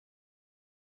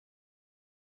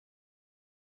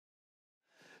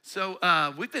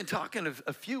So we've been talking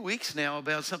a few weeks now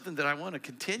about something that I want to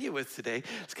continue with today.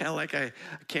 It's kind of like I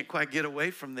can't quite get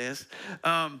away from this.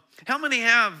 How many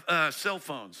have cell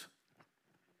phones?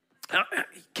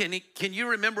 Can you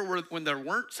remember when there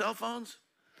weren't cell phones?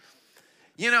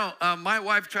 You know, my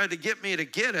wife tried to get me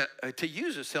to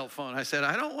use a cell phone. I said,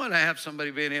 I don't want to have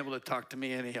somebody being able to talk to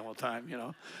me any old time, you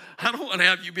know. I don't want to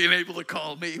have you being able to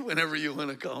call me whenever you want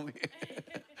to call me.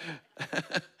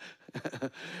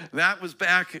 That was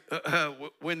back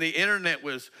when the internet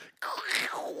was,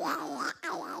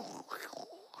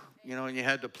 you know, and you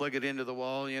had to plug it into the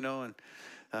wall, you know, and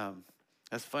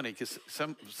that's funny because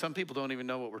some people don't even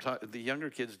know what we're talking. The younger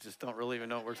kids just don't really even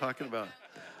know what we're talking about.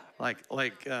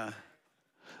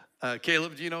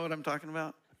 Caleb, do you know what I'm talking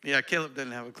about? Yeah, Caleb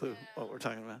didn't have a clue what we're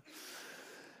talking about.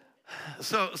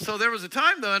 So there was a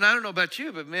time though, and I don't know about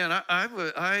you, but man,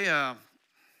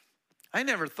 I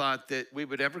never thought that we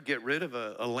would ever get rid of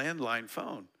a landline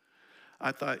phone.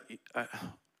 I thought,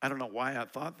 I don't know why I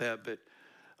thought that, but,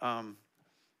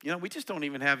 you know, we just don't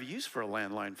even have use for a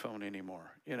landline phone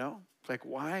anymore, you know? It's like,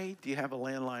 why do you have a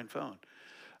landline phone?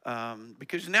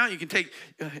 Because now you can take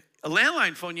a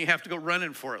landline phone, you have to go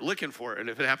running for it, looking for it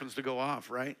if it happens to go off,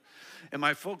 right? And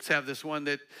my folks have this one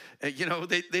that, you know,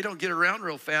 they don't get around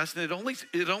real fast, and it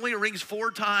only rings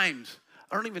 4 times.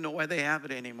 I don't even know why they have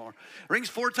it anymore. It rings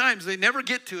 4 times. They never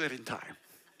get to it in time.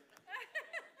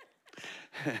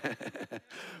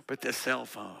 But the cell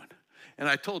phone. And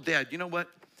I told Dad, you know what?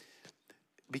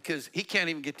 Because he can't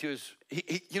even get to his,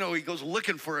 you know, he goes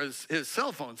looking for his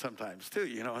cell phone sometimes too.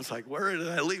 You know, it's like, where did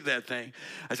I leave that thing?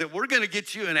 I said, we're going to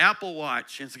get you an Apple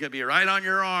Watch. And it's going to be right on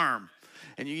your arm.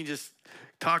 And you can just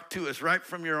talk to us right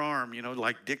from your arm, you know,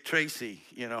 like Dick Tracy,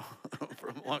 you know,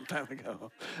 from a long time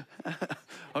ago.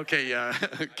 Okay, yeah,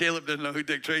 Caleb didn't know who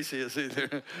Dick Tracy is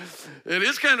either. It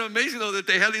is kind of amazing, though, that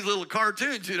they had these little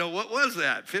cartoons, you know, what was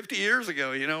that? 50 years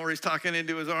ago, you know, where he's talking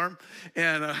into his arm.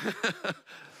 And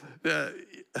the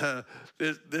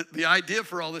idea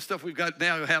for all this stuff we've got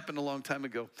now happened a long time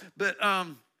ago. But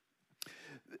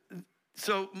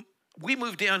so we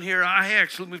moved down here. I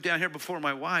actually moved down here before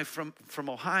my wife from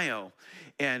Ohio.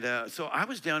 And so I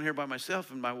was down here by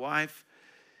myself, and my wife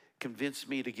convinced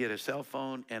me to get a cell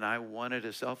phone, and I wanted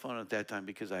a cell phone at that time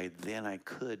because I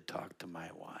could talk to my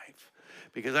wife.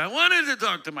 Because I wanted to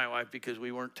talk to my wife because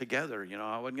we weren't together. You know,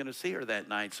 I wasn't going to see her that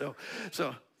night. So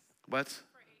what's?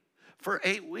 For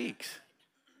 8 weeks.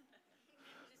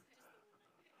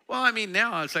 Well, I mean,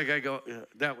 now it's like I go,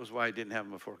 that was why I didn't have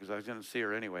them before, because I was going to see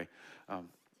her anyway.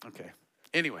 Okay.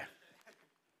 Anyway.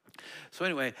 So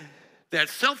anyway, that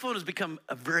cell phone has become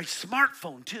a very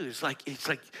smartphone too. It's like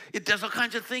it does all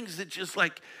kinds of things that just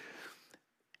like,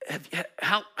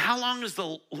 how long is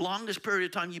the longest period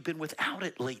of time you've been without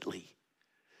it lately?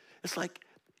 It's like,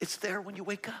 it's there when you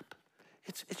wake up.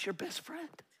 It's your best friend.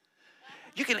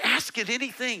 You can ask it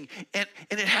anything, and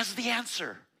it has the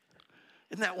answer.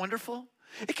 Isn't that wonderful?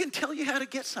 It can tell you how to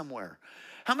get somewhere.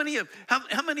 How many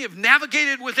have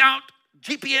navigated without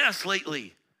GPS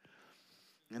lately?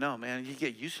 You know, man, you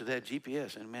get used to that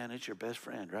GPS, and man, it's your best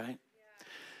friend, right? Yeah.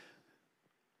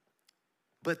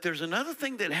 But there's another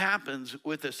thing that happens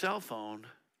with a cell phone.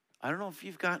 I don't know if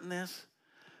you've gotten this,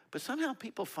 but somehow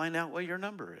people find out what your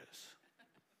number is.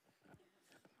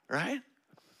 Right?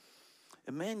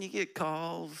 And man, you get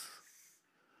calls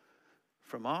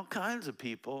from all kinds of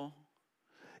people,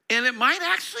 and it might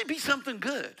actually be something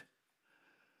good.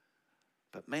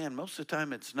 But man, most of the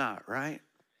time it's not, right?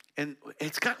 And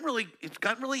it's gotten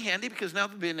really handy because now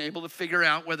they've been able to figure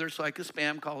out whether it's like a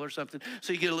spam call or something.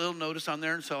 So you get a little notice on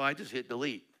there, and so I just hit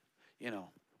delete, you know,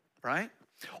 right?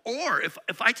 Or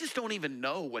if I just don't even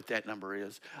know what that number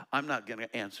is, I'm not going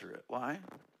to answer it. Why?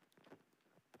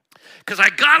 Because I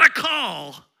got a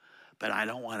call, but I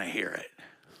don't want to hear it,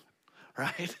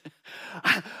 right?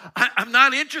 I'm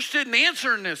not interested in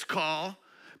answering this call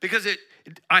because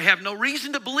I have no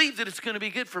reason to believe that it's going to be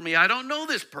good for me. I don't know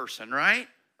this person, right?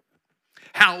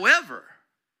 However,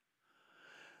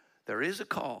 there is a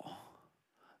call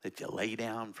that you lay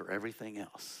down for everything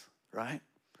else, right?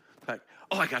 Like,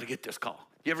 oh, I got to get this call.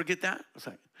 You ever get that? It's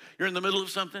like, you're in the middle of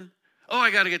something. Oh,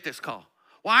 I got to get this call.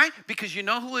 Why? Because you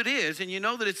know who it is, and you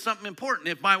know that it's something important.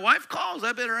 If my wife calls,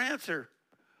 I better answer.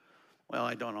 Well,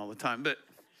 I don't all the time, but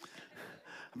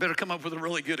I better come up with a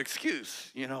really good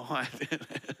excuse, you know.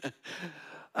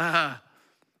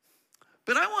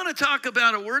 But I want to talk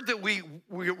about a word that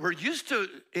we're used to.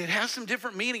 It has some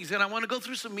different meanings, and I want to go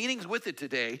through some meanings with it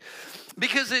today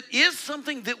because it is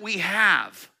something that we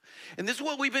have. And this is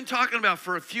what we've been talking about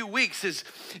for a few weeks is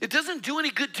it doesn't do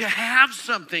any good to have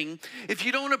something if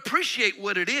you don't appreciate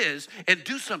what it is and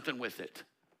do something with it.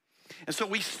 And so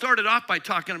we started off by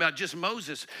talking about just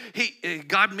Moses.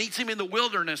 God meets him in the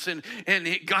wilderness, and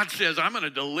God says, I'm going to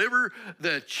deliver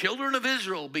the children of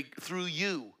Israel through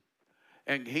you.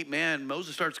 And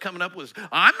Moses starts coming up with,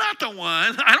 I'm not the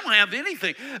one. I don't have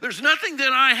anything. There's nothing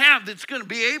that I have that's going to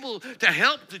be able to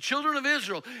help the children of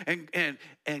Israel.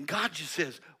 And God just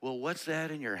says, well, what's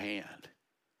that in your hand?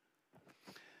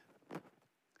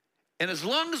 And as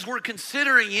long as we're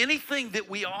considering anything that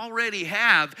we already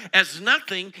have as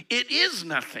nothing, it is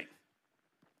nothing.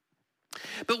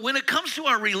 But when it comes to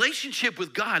our relationship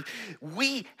with God,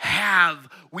 we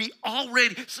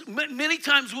already, many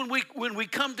times when we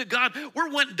come to God, we're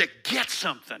wanting to get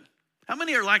something. How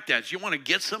many are like that? You want to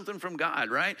get something from God,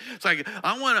 right? It's like,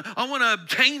 I want to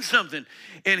obtain something.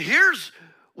 And here's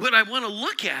what I want to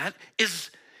look at is,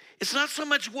 it's not so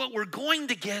much what we're going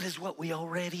to get as what we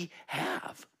already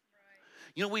have.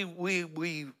 You know,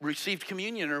 we received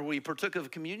communion, or we partook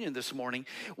of communion this morning.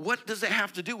 What does it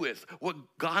have to do with? What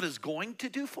God is going to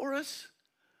do for us?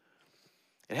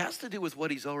 It has to do with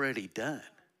what he's already done.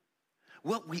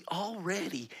 What we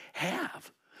already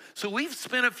have. So we've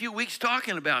spent a few weeks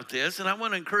talking about this, and I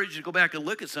want to encourage you to go back and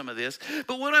look at some of this.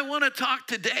 But what I want to talk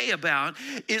today about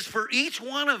is, for each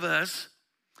one of us,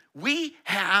 we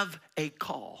have a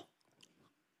call.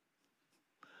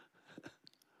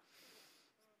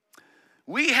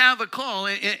 We have a call,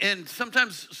 and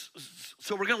sometimes,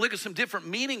 so we're going to look at some different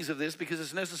meanings of this because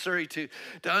it's necessary to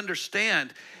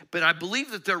understand, but I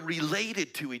believe that they're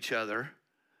related to each other.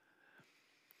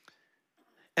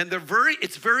 And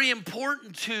it's very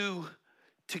important to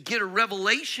get a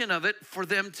revelation of it for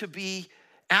them to be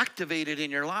activated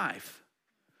in your life.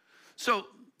 So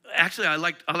actually, I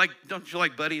like, don't you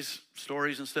like Buddy's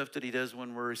stories and stuff that he does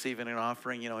when we're receiving an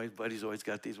offering? You know, Buddy's always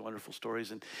got these wonderful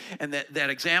stories. And that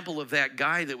example of that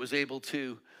guy that was able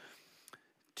to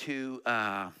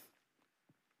come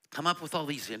up with all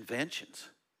these inventions.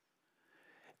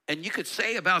 And you could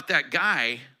say about that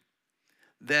guy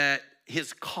that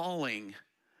his calling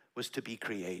was to be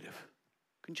creative.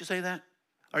 Couldn't you say that?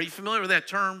 Are you familiar with that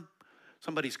term?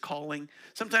 Somebody's calling.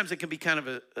 Sometimes it can be kind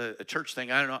of a church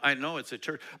thing. I don't know. I know it's a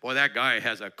church. Boy, that guy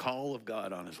has a call of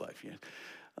God on his life.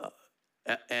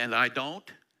 Yeah. And I don't.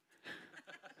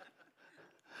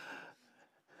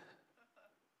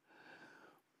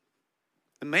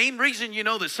 The main reason you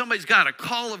know that somebody's got a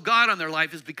call of God on their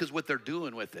life is because what they're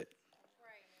doing with it.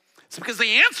 It's because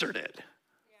they answered it.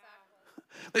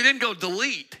 They didn't go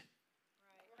delete.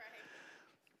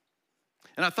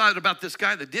 And I thought about this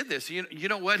guy that did this. You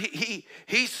know what?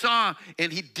 He saw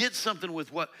and he did something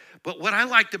with what. But what I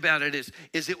liked about it is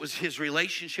it was his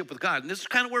relationship with God. And this is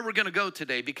kind of where we're going to go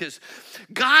today, because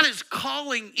God is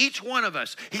calling each one of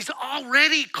us. He's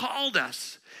already called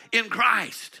us in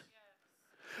Christ.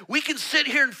 We can sit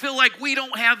here and feel like we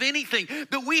don't have anything,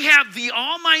 but we have the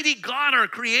Almighty God, our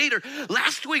Creator.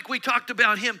 Last week we talked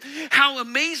about Him, how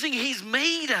amazing He's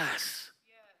made us.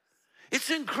 It's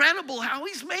incredible how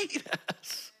He's made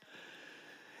us.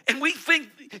 And we think,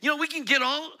 we can get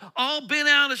all bent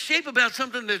out of shape about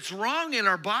something that's wrong in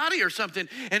our body or something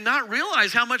and not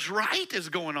realize how much right is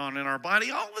going on in our body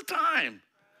all the time.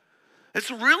 It's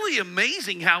really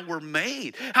amazing how we're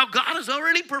made, how God has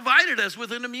already provided us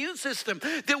with an immune system,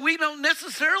 that we don't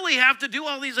necessarily have to do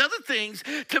all these other things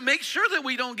to make sure that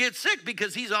we don't get sick,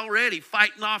 because He's already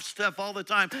fighting off stuff all the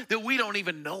time that we don't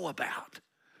even know about.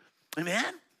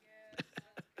 Amen?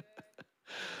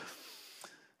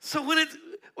 So when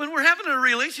we're having a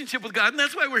relationship with God, and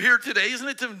that's why we're here today, isn't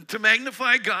it? To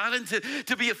magnify God and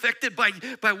to be affected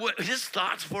by what His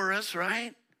thoughts for us,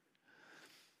 right?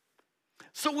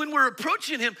 So when we're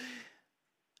approaching Him,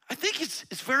 I think it's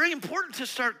very important to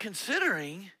start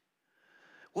considering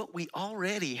what we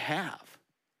already have.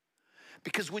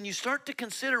 Because when you start to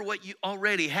consider what you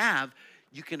already have,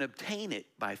 you can obtain it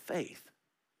by faith.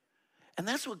 And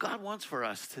that's what God wants for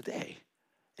us today.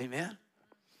 Amen?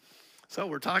 So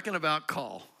we're talking about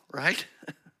call, right?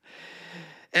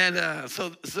 And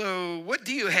so what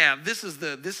do you have? This is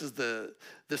the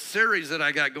series that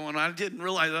I got going on. I didn't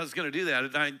realize I was going to do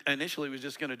that. I initially was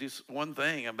just going to do one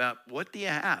thing about what do you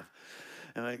have?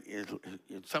 And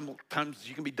sometimes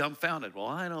you can be dumbfounded. Well,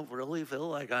 I don't really feel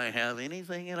like I have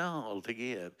anything at all to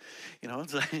give.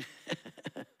 It's like,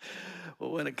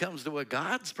 well, when it comes to what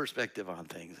God's perspective on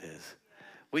things is,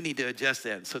 we need to adjust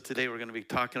that. So today we're going to be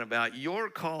talking about your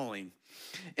calling.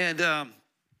 And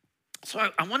so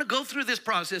I want to go through this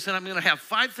process, and I'm going to have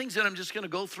 5 things that I'm just going to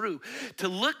go through to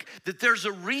look that there's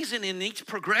a reason in each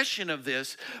progression of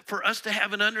this for us to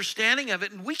have an understanding of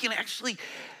it, and we can actually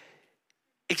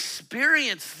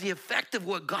experience the effect of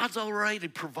what God's already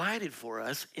provided for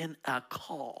us in a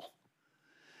call.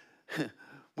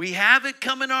 We have it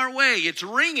coming our way. It's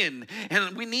ringing,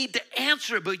 and we need to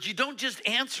answer it. But you don't just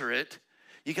answer it.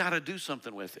 You got to do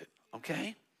something with it,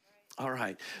 okay? All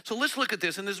right. So let's look at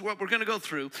this, and this is what we're going to go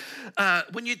through.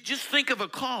 When you just think of a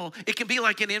call, it can be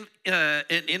like an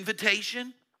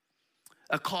invitation,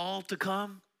 a call to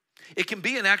come. It can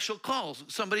be an actual call.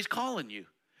 Somebody's calling you.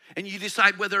 And you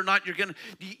decide whether or not you're going to.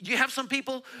 You have some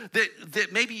people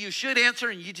that maybe you should answer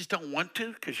and you just don't want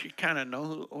to because you kind of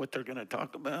know what they're going to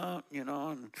talk about, you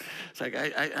know. And it's like,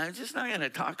 I'm just not going to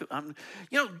talk.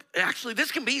 Actually,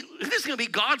 this can be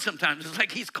God sometimes. It's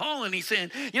like he's calling. He's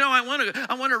saying,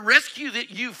 I want to rescue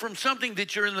you from something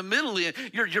that you're in the middle in.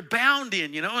 You're bound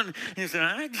in, you know. And he said,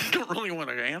 I just don't really want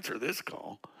to answer this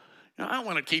call. I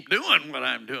want to keep doing what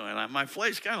I'm doing. My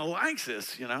flesh kind of likes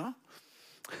this, you know.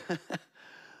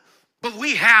 But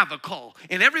we have a call.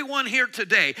 And everyone here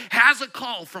today has a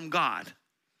call from God.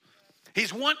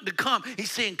 He's wanting to come.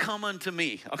 He's saying, come unto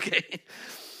me, okay?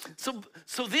 So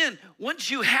then,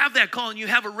 once you have that call and you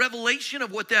have a revelation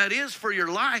of what that is for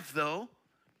your life, though,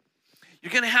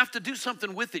 you're going to have to do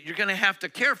something with it. You're going to have to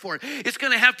care for it. It's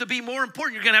going to have to be more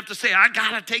important. You're going to have to say, I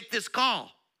got to take this call.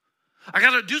 I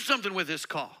got to do something with this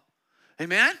call.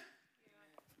 Amen?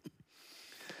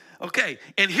 Okay,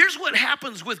 and here's what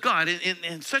happens with God,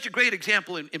 and such a great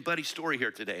example in Buddy's story here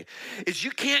today, is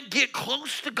you can't get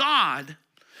close to God,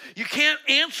 you can't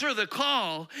answer the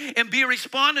call and be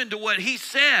responding to what he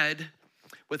said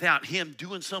without him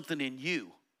doing something in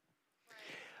you.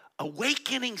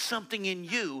 Awakening something in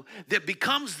you that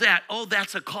becomes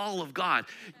that's a call of God.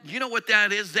 You know what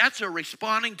that is? That's a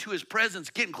responding to his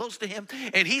presence, getting close to him,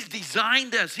 and he's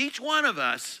designed us, each one of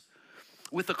us,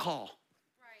 with a call.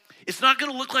 It's not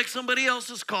going to look like somebody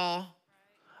else's call.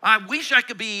 I wish I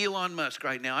could be Elon Musk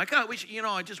right now. I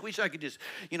just wish I could just,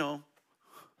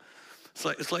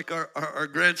 It's like our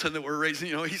grandson that we're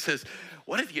raising, he says,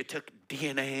 what if you took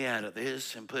DNA out of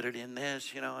this and put it in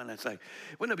this, And it's like,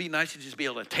 wouldn't it be nice to just be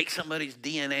able to take somebody's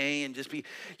DNA and just be,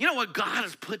 what? God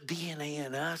has put DNA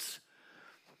in us.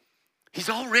 He's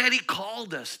already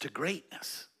called us to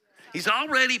greatness. He's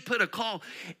already put a call.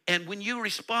 And when you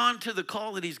respond to the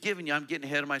call that he's given you, I'm getting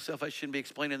ahead of myself. I shouldn't be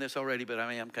explaining this already, but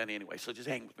I am kind of anyway. So just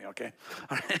hang with me, okay?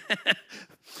 All right.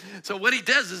 So what he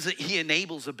does is that he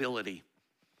enables ability.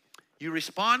 You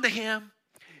respond to him.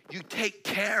 You take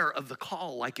care of the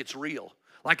call like it's real,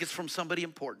 like it's from somebody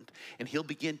important. And he'll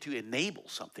begin to enable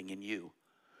something in you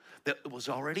that was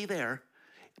already there,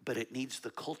 but it needs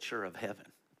the culture of heaven.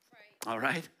 Right. All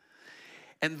right?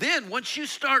 And then once you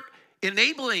start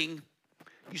enabling,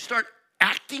 you start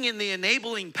acting in the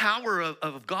enabling power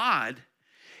of God,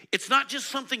 it's not just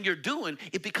something you're doing,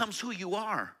 it becomes who you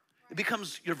are. It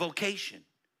becomes your vocation.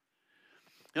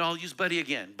 I'll use Buddy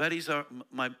again. Buddy's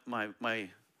my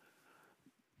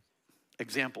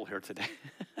example here today.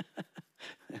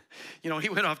 He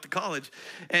went off to college,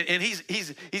 and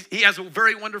he has a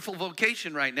very wonderful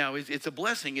vocation right now. It's a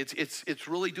blessing. It's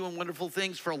really doing wonderful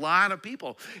things for a lot of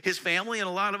people, his family and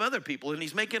a lot of other people, and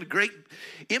he's making a great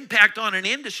impact on an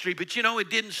industry. But it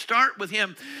didn't start with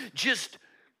him just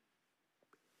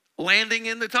landing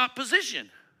in the top position.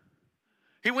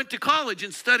 He went to college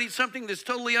and studied something that's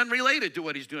totally unrelated to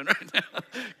what he's doing right now,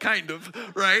 kind of,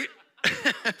 right?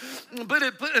 But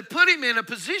it put him in a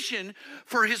position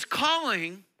for his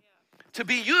calling to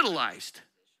be utilized.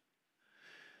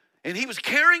 And he was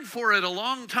caring for it a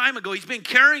long time ago. He's been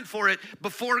caring for it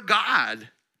before God,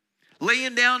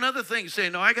 laying down other things,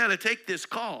 saying, no, I got to take this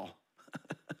call.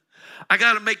 I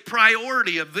got to make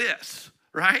priority of this,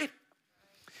 right?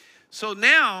 So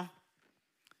now,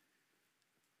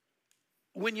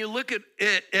 when you look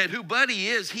at who Buddy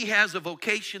is, he has a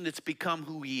vocation that's become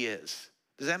who he is.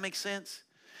 Does that make sense?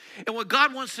 And what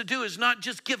God wants to do is not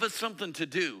just give us something to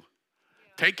do.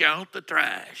 Take out the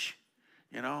trash,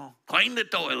 clean the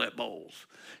toilet bowls,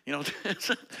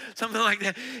 something like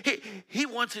that. He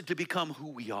wants it to become who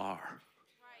we are.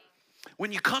 Right.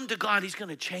 When you come to God, he's going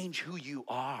to change who you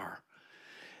are.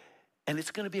 And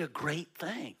it's going to be a great thing.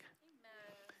 Amen.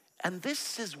 And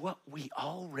this is what we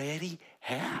already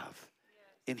have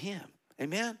in him.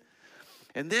 Amen?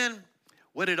 And then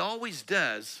what it always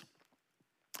does,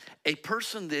 a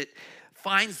person that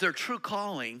finds their true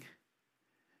calling,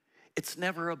 it's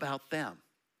never about them.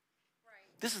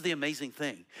 Right. This is the amazing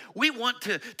thing. We want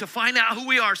to find out who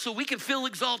we are so we can feel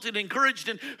exalted, encouraged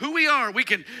in who we are. We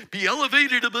can be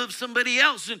elevated above somebody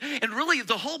else. And really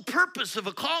the whole purpose of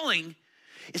a calling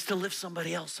is to lift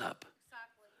somebody else up.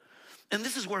 Exactly. And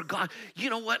this is where God, you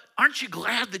know what? Aren't you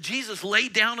glad that Jesus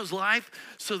laid down his life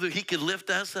so that he could lift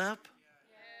us up?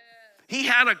 He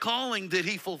had a calling that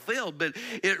he fulfilled, but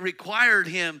it required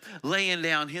him laying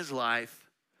down his life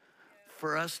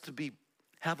for us to be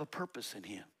have a purpose in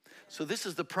him. So this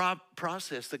is the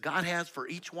process that God has for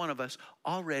each one of us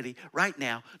already, right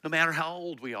now, no matter how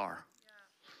old we are.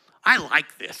 I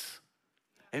like this.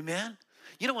 Amen?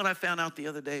 You know what I found out the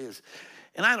other day is,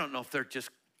 and I don't know if they're just,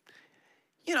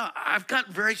 I've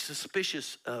gotten very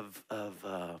suspicious of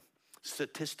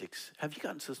statistics. Have you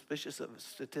gotten suspicious of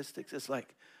statistics? It's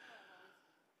like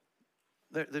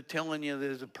they're telling you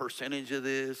there's a percentage of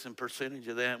this and percentage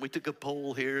of that. We took a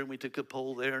poll here and we took a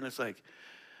poll there, and it's like,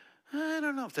 I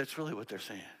don't know if that's really what they're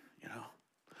saying,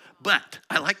 But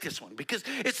I like this one because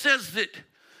it says that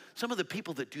some of the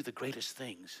people that do the greatest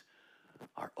things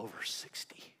are over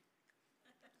 60.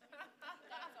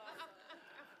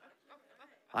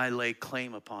 I lay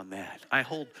claim upon that. I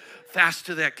hold fast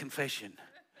to that confession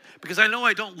because I know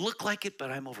I don't look like it, but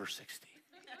I'm over 60.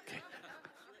 Okay.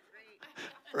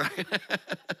 Right?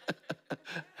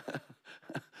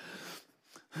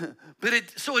 But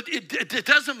it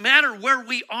doesn't matter where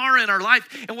we are in our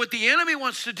life. And what the enemy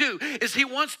wants to do is he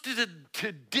wants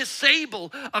to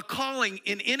disable a calling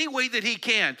in any way that he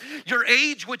can. Your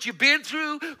age, what you've been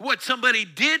through, what somebody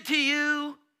did to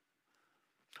you,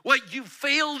 what you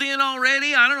failed in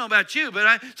already. I don't know about you,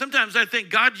 but sometimes I think,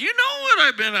 God, you know what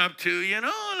I've been up to, And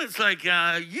it's like,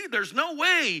 there's no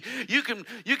way you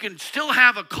can still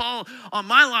have a call on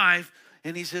my life.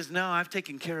 And he says, no, I've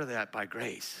taken care of that by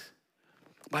grace.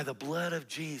 By the blood of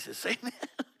Jesus. Amen.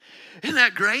 Isn't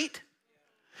that great?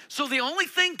 So the only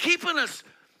thing keeping us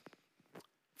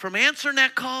from answering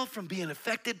that call, from being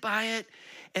affected by it,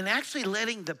 and actually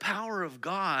letting the power of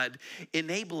God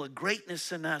enable a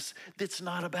greatness in us that's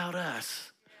not about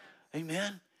us.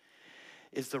 Amen.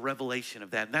 Is the revelation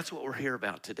of that. And that's what we're here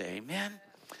about today. Amen.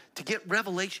 To get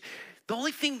revelation. The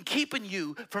only thing keeping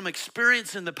you from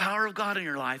experiencing the power of God in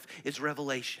your life is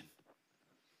revelation.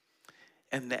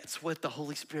 And that's what the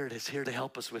Holy Spirit is here to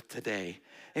help us with today.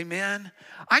 Amen.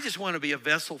 I just want to be a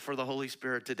vessel for the Holy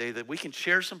Spirit today that we can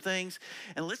share some things.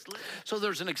 And so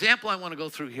there's an example I want to go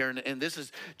through here. And this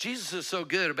is, Jesus is so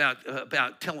good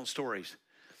about telling stories.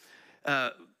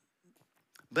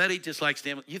 Buddy just likes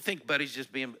to, you think Buddy's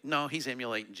just being, no, he's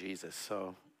emulating Jesus.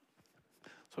 So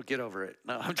get over it.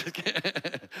 No, I'm just kidding.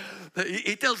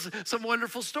 He tells some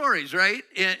wonderful stories, right?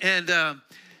 And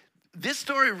this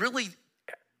story really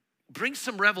brings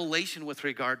some revelation with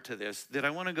regard to this that I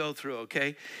want to go through,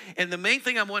 okay? And the main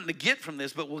thing I'm wanting to get from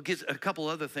this, but we'll get a couple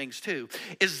other things too,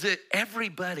 is that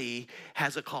everybody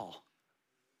has a call.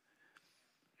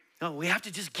 No, we have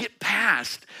to just get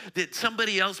past that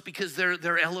somebody else, because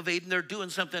they're elevating, they're doing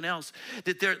something else,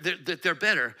 that they're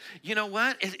better. You know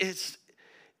what?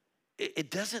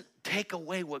 It doesn't take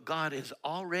away what God has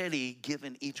already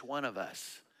given each one of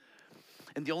us.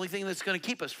 And the only thing that's going to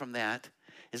keep us from that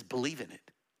is believing it.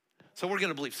 So we're going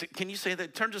to believe. Can you say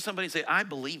that? Turn to somebody and say, I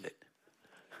believe it.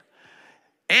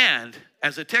 And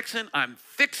as a Texan, I'm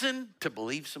fixing to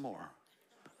believe some more.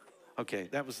 Okay,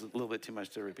 that was a little bit too much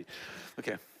to repeat.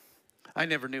 Okay, I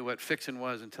never knew what fixing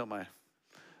was until my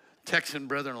Texan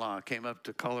brother-in-law came up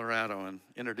to Colorado and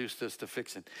introduced us to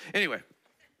fixing. Anyway,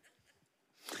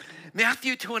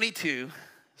 Matthew 22,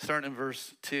 starting in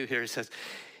verse 2 here, he says,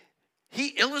 he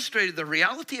illustrated the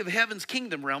reality of heaven's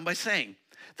kingdom realm by saying,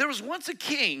 there was once a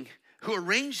king who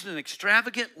arranged an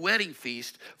extravagant wedding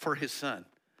feast for his son.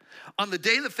 On the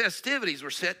day the festivities were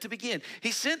set to begin,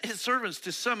 he sent his servants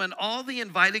to summon all the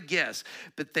invited guests,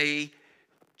 but they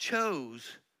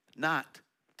chose not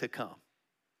to come.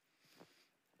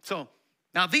 So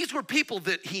now these were people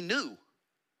that he knew.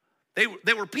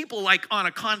 They were people like on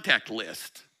a contact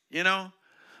list,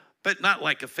 but not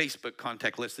like a Facebook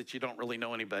contact list that you don't really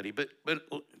know anybody, but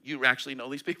you actually know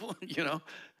these people,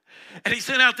 And he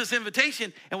sent out this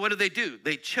invitation, and what did they do?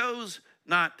 They chose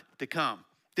not to come.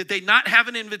 Did they not have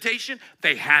an invitation?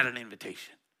 They had an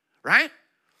invitation, right?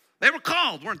 They were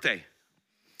called, weren't they?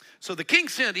 So the king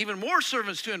sent even more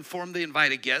servants to inform the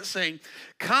invited guests, saying,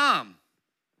 come,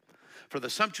 for the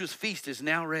sumptuous feast is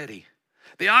now ready.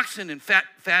 The oxen and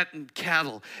fattened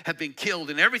cattle have been killed,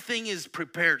 and everything is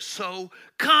prepared. So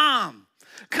come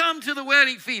to the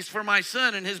wedding feast for my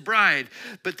son and his bride.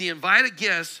 But the invited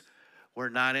guests were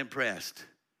not impressed.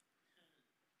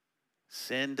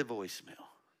 Send a voicemail.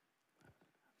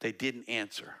 They didn't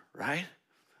answer, right?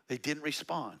 They didn't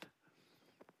respond.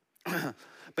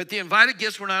 But the invited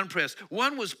guests were not impressed.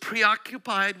 One was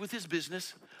preoccupied with his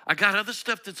business. I got other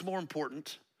stuff that's more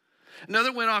important.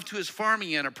 Another went off to his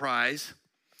farming enterprise.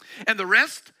 And the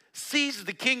rest seized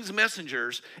the king's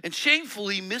messengers and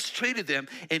shamefully mistreated them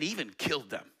and even killed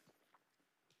them.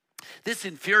 This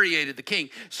infuriated the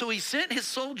king. So he sent his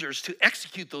soldiers to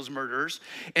execute those murderers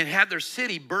and had their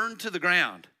city burned to the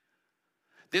ground.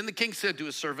 Then the king said to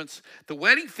his servants, the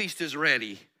wedding feast is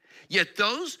ready, yet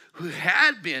those who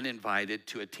had been invited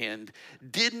to attend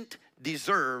didn't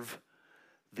deserve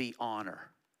the honor.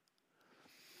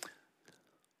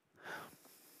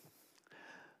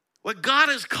 What God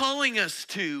is calling us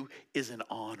to is an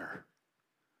honor.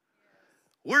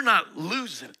 We're not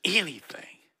losing anything.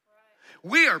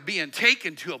 We are being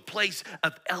taken to a place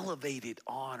of elevated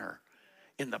honor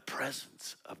in the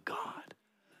presence of God.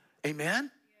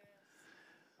 Amen?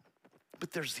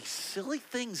 But there's these silly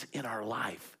things in our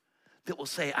life that will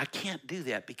say, I can't do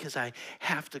that because I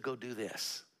have to go do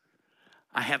this.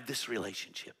 I have this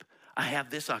relationship. I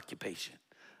have this occupation.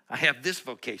 I have this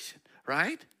vocation,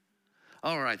 right?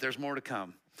 All right, there's more to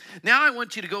come. Now I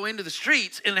want you to go into the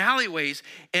streets and alleyways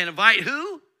and invite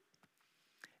who?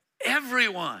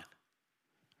 Everyone.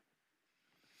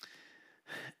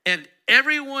 And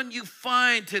everyone you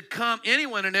find to come,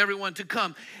 anyone and everyone to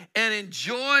come and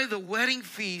enjoy the wedding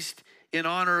feast in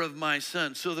honor of my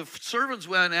son. So the servants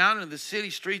went out into the city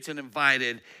streets and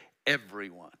invited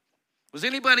everyone. Was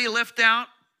anybody left out?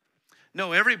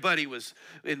 No, everybody was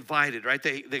invited, right?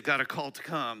 They got a call to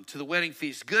come to the wedding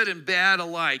feast, good and bad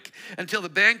alike, until the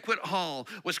banquet hall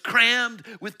was crammed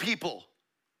with people.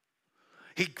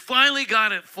 He finally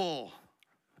got it full.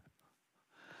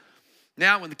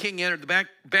 Now, when the king entered the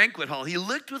banquet hall, he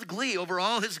looked with glee over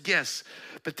all his guests.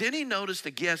 But then he noticed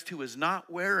a guest who was not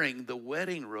wearing the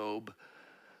wedding robe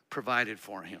provided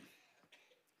for him.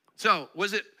 So,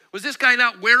 was this guy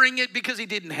not wearing it because he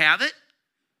didn't have it?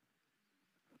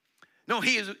 No,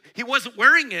 he wasn't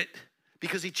wearing it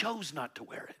because he chose not to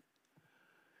wear it.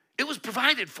 It was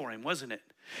provided for him, wasn't it?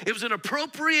 It was an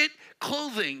appropriate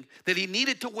clothing that he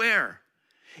needed to wear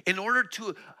in order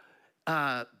to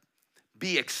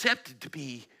be accepted, to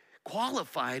be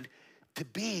qualified to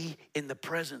be in the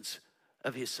presence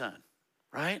of his son,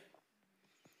 right?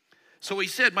 So he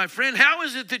said, my friend, how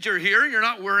is it that you're here? You're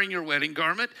not wearing your wedding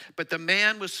garment. But the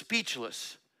man was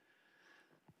speechless.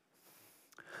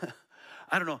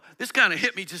 I don't know. This kind of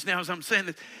hit me just now as I'm saying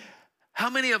this. How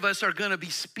many of us are going to be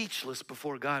speechless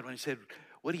before God when he said,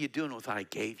 what are you doing with what I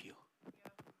gave you?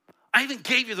 I even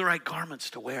gave you the right garments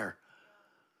to wear.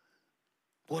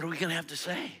 What are we going to have to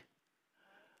say?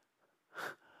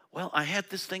 Well, I had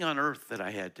this thing on earth that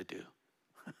I had to do.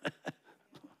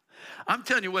 I'm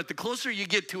telling you what, the closer you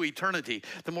get to eternity,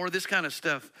 the more this kind of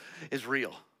stuff is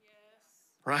real. Yes.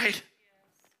 Right? Yes.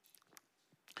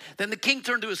 Then the king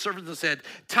turned to his servants and said,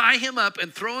 tie him up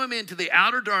and throw him into the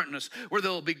outer darkness where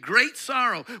there will be great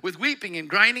sorrow with weeping and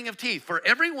grinding of teeth. For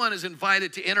everyone is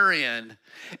invited to enter in.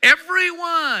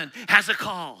 Everyone has a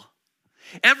call.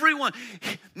 Everyone.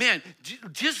 Man,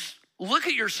 just look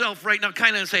at yourself right now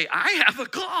kind of and say, I have a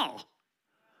call.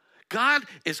 God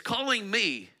is calling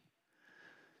me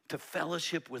to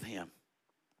fellowship with him.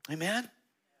 Amen?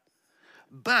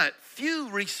 But few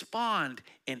respond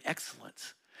in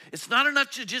excellence. It's not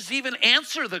enough to just even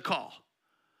answer the call.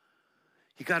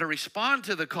 You got to respond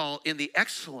to the call in the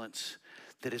excellence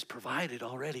that is provided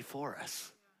already for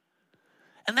us.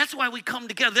 And that's why we come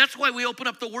together. That's why we open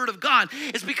up the Word of God.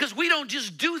 It's because we don't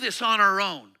just do this on our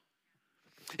own.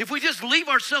 If we just leave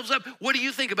ourselves up, what do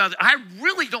you think about it? I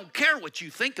really don't care what you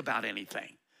think about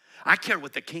anything. I care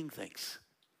what the King thinks.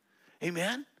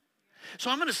 Amen? So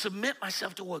I'm going to submit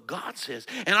myself to what God says.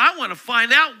 And I want to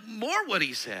find out more what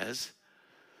he says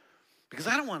because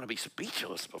I don't want to be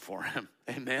speechless before him.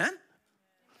 Amen?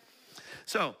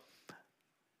 So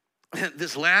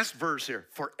this last verse here.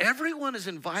 For everyone is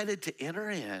invited to enter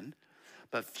in,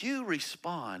 but few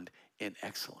respond in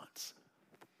excellence.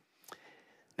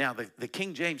 Now, the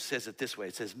King James says it this way.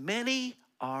 It says, many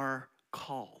are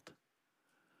called.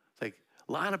 It's like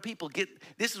a lot of people get,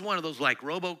 this is one of those like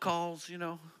robocalls, you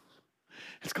know.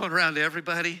 It's going around to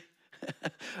everybody,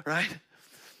 right?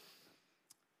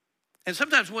 And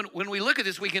sometimes when we look at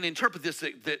this, we can interpret this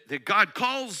that God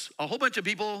calls a whole bunch of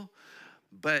people,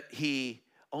 but he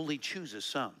only chooses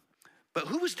some. But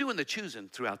who was doing the choosing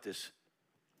throughout this?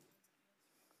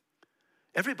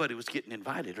 Everybody was getting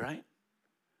invited, right?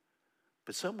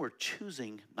 But some were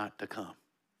choosing not to come.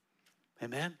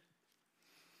 Amen?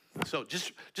 So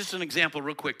just an example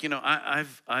real quick. You know, I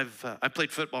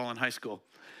played football in high school.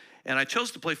 And I chose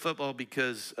to play football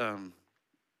because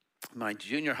my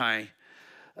junior high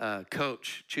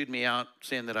coach chewed me out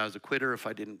saying that I was a quitter if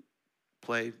I didn't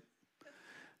play.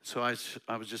 So I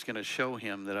was just going to show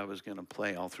him that I was going to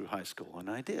play all through high school. And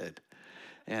I did.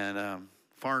 And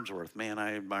Farnsworth, man,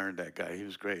 I admired that guy. He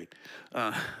was great.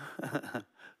 But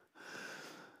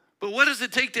what does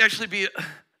it take to actually be,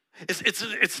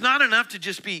 it's not enough to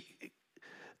just be,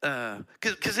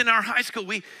 because in our high school,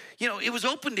 it was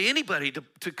open to anybody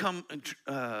to come and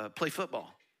play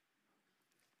football.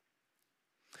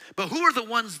 But who are the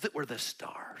ones that were the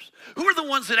stars? Who are the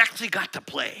ones that actually got to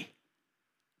play?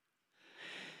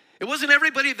 It wasn't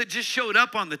everybody that just showed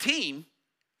up on the team.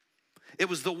 It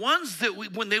was the ones that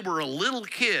when they were a little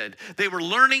kid, they were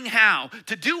learning how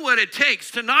to do what it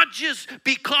takes to not just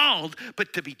be called,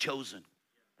 but to be chosen.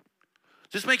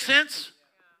 Does this make sense?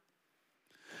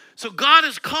 So God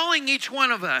is calling each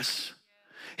one of us.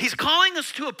 He's calling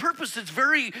us to a purpose that's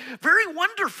very, very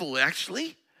wonderful,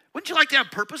 actually. Wouldn't you like to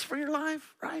have purpose for your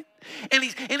life, right? And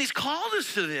he's called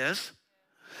us to this,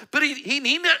 but he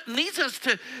needs us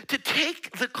to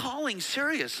take the calling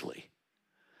seriously.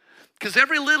 Because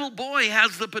every little boy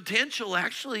has the potential,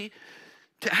 actually,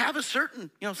 to have a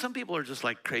certain, some people are just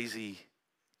like crazy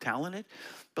talented.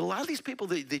 But a lot of these people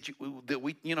that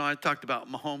we I talked about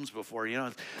Mahomes before,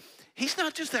 he's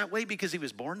not just that way because he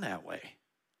was born that way.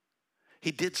 He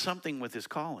did something with his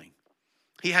calling.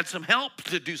 He had some help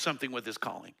to do something with his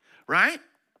calling, right?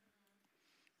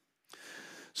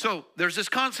 So there's this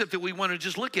concept that we want to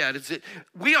just look at. It's that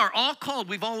we are all called.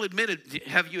 We've all admitted.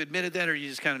 Have you admitted that, or you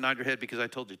just kind of nod your head because I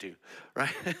told you to,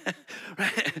 right?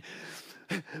 Right?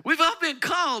 We've all been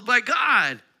called by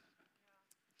God.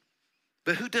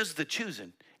 But who does the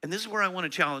choosing? And this is where I want to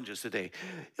challenge us today.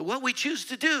 What we choose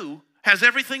to do has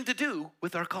everything to do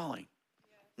with our calling,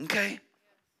 okay?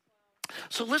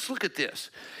 So let's look at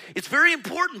this. It's very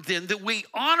important then that we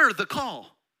honor the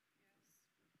call.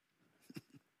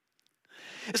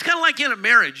 It's kind of like in a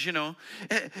marriage,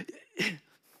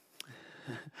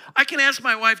 I can ask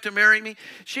my wife to marry me.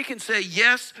 She can say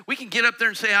yes. We can get up there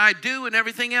and say I do and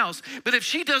everything else. But if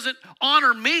she doesn't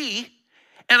honor me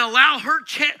and allow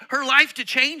her life to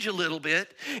change a little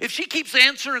bit, if she keeps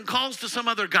answering calls to some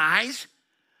other guys,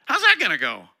 how's that going to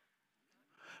go?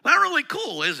 Not really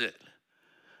cool, is it?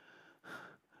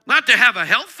 Not to have a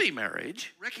healthy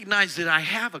marriage. Recognize that I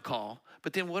have a call.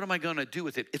 But then what am I going to do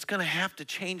with it? It's going to have to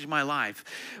change my life.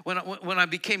 When I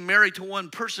became married to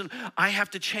one person, I have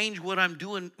to change what I'm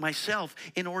doing myself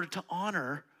in order to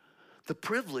honor the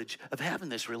privilege of having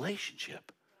this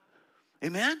relationship.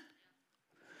 Amen?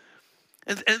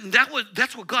 And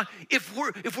that's what God, if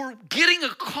we're getting a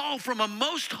call from a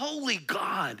most holy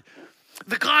God,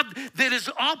 the God that is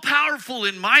all powerful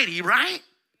and mighty, right?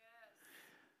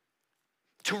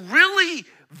 To really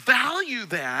value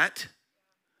that,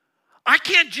 I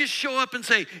can't just show up and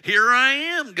say, here I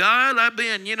am, God, I've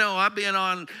been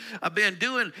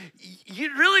doing,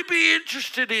 you'd really be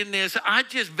interested in this. I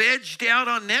just vegged out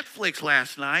on Netflix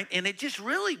last night, and it just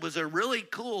really was a really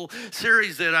cool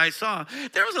series that I saw.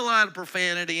 There was a lot of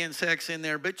profanity and sex in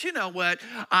there, but you know what?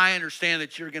 I understand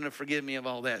that you're going to forgive me of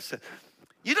all that stuff.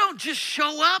 You don't just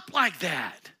show up like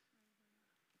that.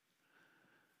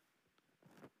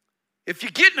 If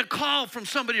you're getting a call from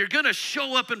somebody, you're going to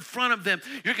show up in front of them.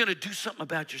 You're going to do something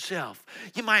about yourself.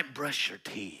 You might brush your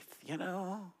teeth, You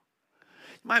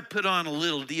might put on a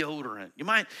little deodorant. You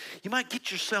might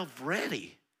get yourself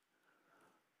ready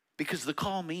because the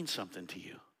call means something to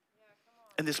you.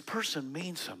 And this person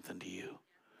means something to you.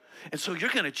 And so you're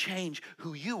going to change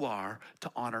who you are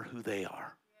to honor who they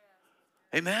are.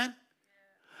 Amen?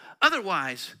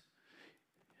 Otherwise,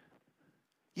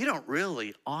 you don't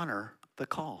really honor the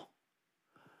call.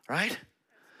 Right?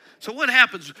 So what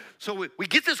happens? So we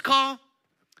get this call.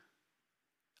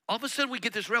 All of a sudden we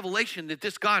get this revelation that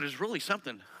this God is really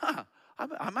something.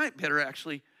 I might better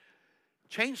actually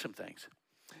change some things.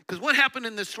 Because what happened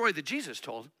in this story that Jesus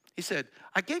told, he said,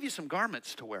 I gave you some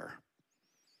garments to wear.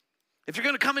 If you're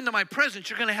going to come into my presence,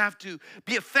 you're going to have to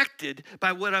be affected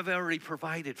by what I've already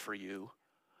provided for you,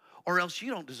 or else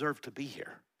you don't deserve to be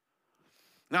here.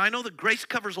 Now, I know that grace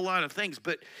covers a lot of things,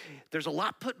 but there's a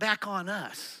lot put back on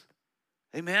us.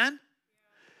 Amen?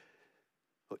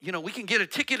 We can get a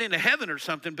ticket into heaven or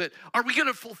something, but are we going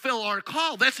to fulfill our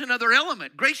call? That's another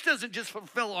element. Grace doesn't just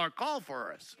fulfill our call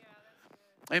for us.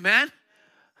 Amen?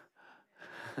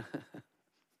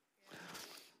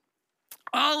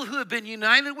 All who have been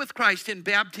united with Christ in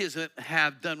baptism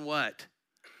have done what?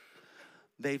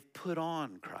 They've put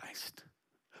on Christ.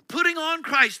 Putting on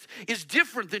Christ is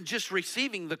different than just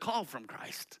receiving the call from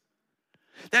Christ.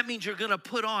 That means you're going to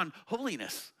put on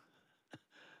holiness.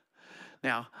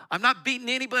 Now, I'm not beating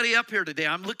anybody up here today.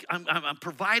 I'm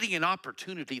providing an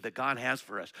opportunity that God has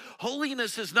for us.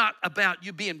 Holiness is not about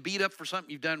you being beat up for something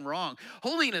you've done wrong.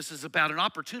 Holiness is about an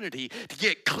opportunity to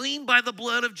get clean by the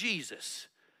blood of Jesus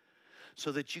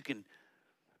so that you can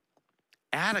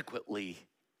adequately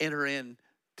enter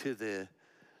into the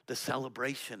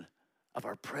celebration of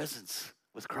our presence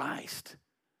with Christ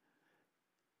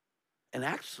and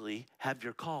actually have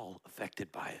your call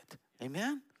affected by it.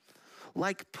 Amen?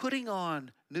 Like putting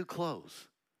on new clothes.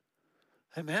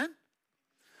 Amen?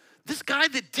 this guy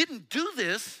that didn't do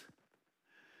this,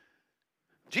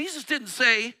 Jesus didn't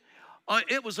say,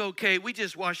 it was okay, we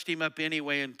just washed him up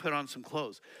anyway and put on some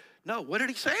clothes. No, what did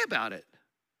he say about it?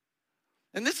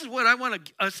 And this is what I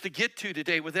want us to get to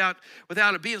today without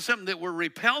it being something that we're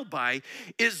repelled by,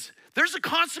 is there's a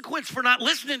consequence for not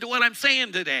listening to what I'm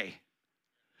saying today.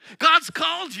 God's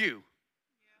called you.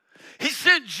 He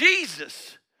sent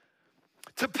Jesus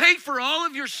to pay for all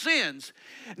of your sins,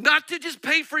 not to just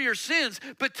pay for your sins,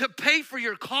 but to pay for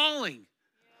your calling.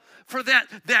 For that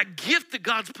gift that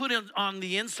God's put on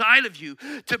the inside of you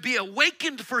to be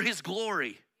awakened for his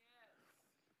glory.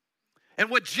 And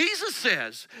what Jesus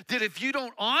says, that if you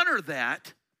don't honor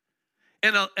that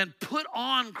and put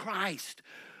on Christ,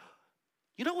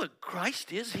 you know what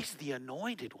Christ is? He's the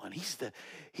anointed one. He's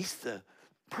the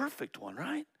perfect one,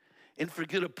 right? And for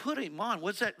you to put him on,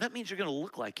 what's that? That means you're going to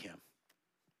look like him.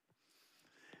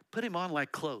 Put him on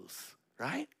like clothes,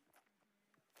 right?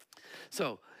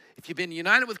 So, if you've been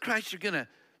united with Christ, you're going to,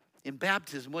 in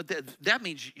baptism, what that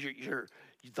means,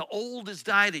 the old has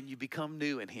died and you become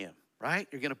new in him, right?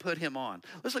 You're going to put him on.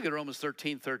 Let's look at Romans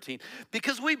 13:13.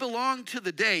 Because we belong to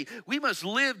the day, we must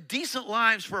live decent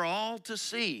lives for all to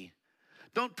see.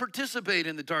 Don't participate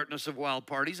in the darkness of wild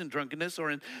parties and drunkenness or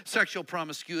in sexual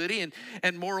promiscuity and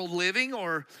immoral living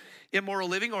or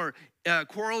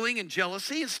quarreling and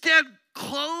jealousy. Instead,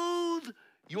 clothe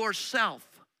yourself.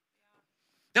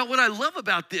 Now, what I love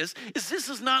about this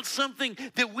is not something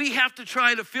that we have to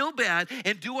try to feel bad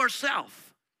and do ourselves.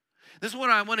 This is what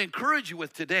I want to encourage you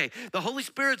with today. The Holy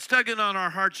Spirit's tugging on our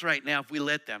hearts right now if we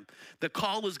let them. The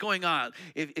call is going on.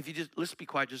 If you just, let's be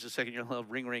quiet just a second. You're a little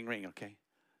ring, ring, ring, okay?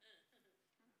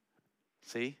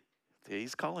 See?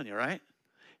 He's calling you, right?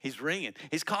 He's ringing.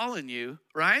 He's calling you,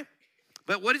 right?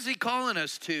 But what is he calling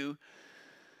us to?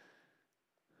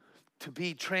 To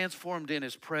be transformed in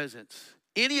his presence.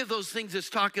 Any of those things it's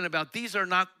talking about, these are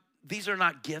not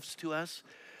gifts to us.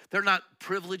 They're not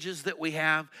privileges that we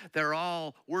have. They're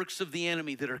all works of the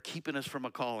enemy that are keeping us from a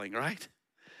calling, right?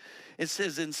 It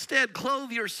says, instead,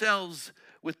 clothe yourselves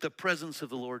with the presence of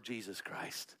the Lord Jesus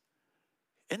Christ.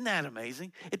 Isn't that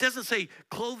amazing? It doesn't say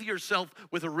clothe yourself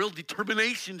with a real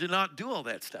determination to not do all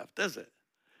that stuff, does it?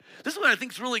 This is what I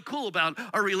think is really cool about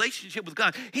our relationship with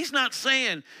God. He's not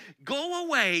saying, go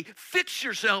away, fix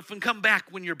yourself, and come back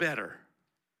when you're better.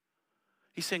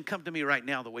 He's saying, come to me right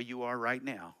now the way you are right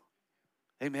now.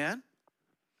 Amen?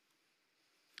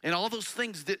 And all those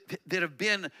things that have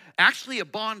been actually a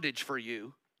bondage for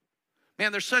you.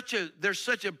 Man, there's such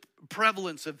a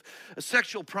prevalence of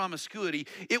sexual promiscuity.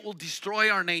 It will destroy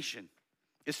our nation.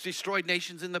 It's destroyed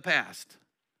nations in the past.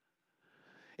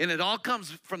 And it all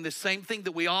comes from the same thing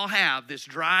that we all have, this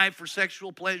drive for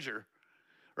sexual pleasure,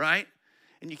 right?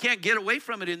 And you can't get away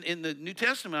from it in the New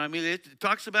Testament. I mean, it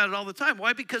talks about it all the time.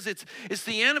 Why? Because it's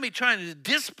the enemy trying to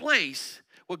displace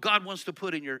what God wants to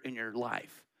put in your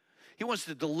life. He wants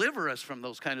to deliver us from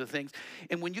those kind of things.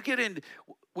 And when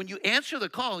you answer the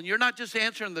call, and you're not just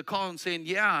answering the call and saying,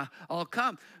 yeah, I'll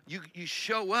come. You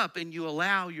show up and you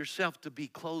allow yourself to be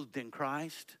clothed in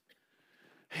Christ.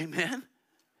 Amen?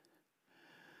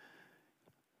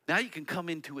 Now you can come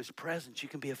into his presence. You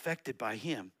can be affected by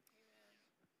him.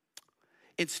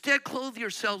 Instead, clothe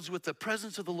yourselves with the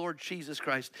presence of the Lord Jesus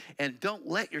Christ, and don't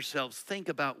let yourselves think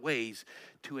about ways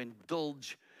to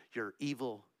indulge your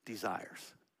evil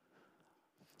desires.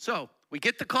 So, we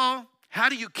get the call. How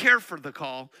do you care for the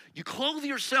call? You clothe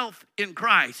yourself in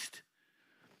Christ.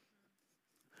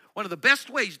 One of the best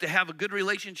ways to have a good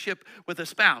relationship with a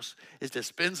spouse is to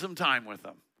spend some time with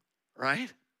them,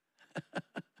 right?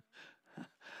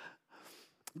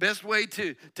 Best way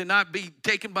to not be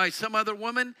taken by some other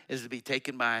woman is to be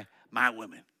taken by my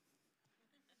woman.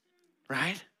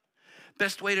 Right?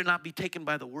 Best way to not be taken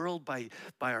by the world, by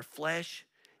our flesh,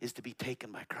 is to be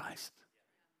taken by Christ.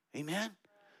 Amen?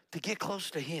 To get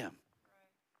close to him.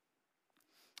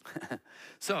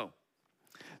 So,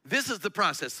 this is the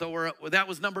process. So that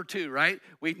was number 2, right?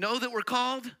 We know that we're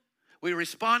called. We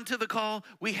respond to the call.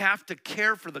 We have to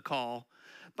care for the call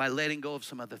by letting go of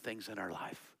some other things in our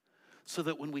life. So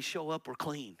that when we show up, we're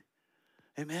clean.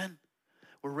 Amen?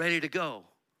 We're ready to go.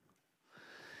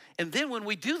 And then when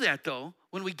we do that, though,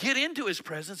 when we get into his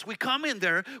presence, we come in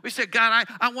there, we say, God,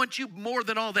 I want you more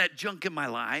than all that junk in my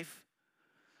life.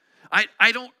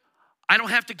 I don't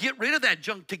have to get rid of that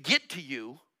junk to get to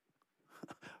you,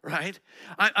 right?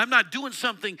 I'm not doing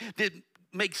something that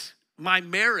makes my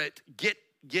merit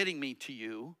getting me to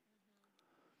you.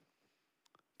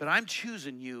 But I'm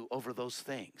choosing you over those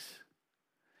things.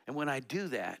 And when I do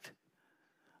that,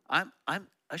 I'm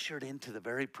ushered into the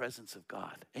very presence of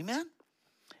God. Amen?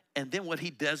 And then what he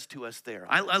does to us there.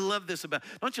 I love this about,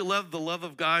 don't you love the love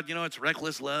of God? You know, it's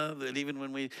reckless love that even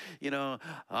when we, you know,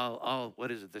 all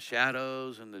what is it, the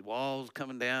shadows and the walls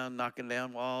coming down, knocking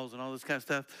down walls and all this kind of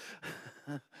stuff.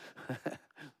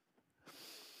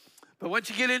 But once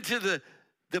you get into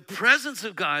the presence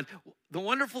of God, the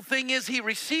wonderful thing is he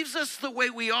receives us the way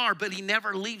we are, but he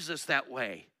never leaves us that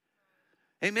way.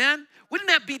 Amen? Wouldn't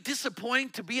that be disappointing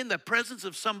to be in the presence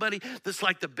of somebody that's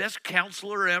like the best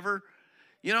counselor ever?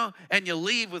 You know, and you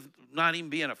leave with not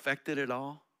even being affected at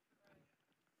all.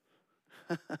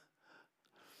 You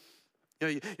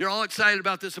know, you're all excited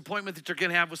about this appointment that you're going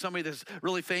to have with somebody that's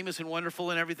really famous and wonderful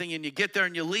and everything, and you get there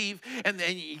and you leave, and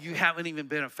then you haven't even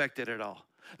been affected at all.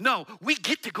 No, we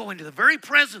get to go into the very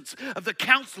presence of the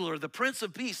counselor, the Prince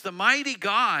of Peace, the mighty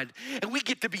God, and we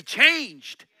get to be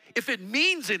changed if it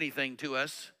means anything to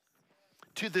us,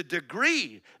 to the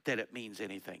degree that it means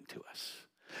anything to us.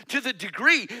 To the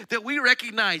degree that we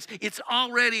recognize it's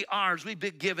already ours. We've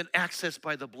been given access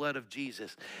by the blood of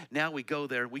Jesus. Now we go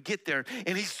there, we get there,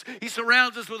 and he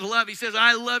surrounds us with love. He says,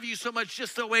 I love you so much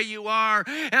just the way you are,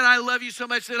 and I love you so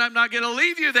much that I'm not going to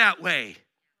leave you that way.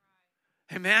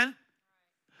 Amen?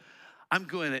 I'm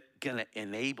going to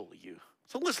enable you.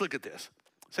 So let's look at this.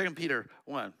 2 Peter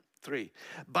 1:3.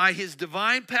 By his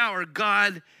divine power,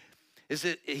 God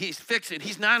he's fixing.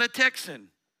 He's not a Texan.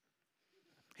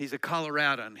 He's a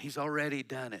Coloradan. He's already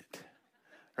done it,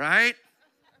 right?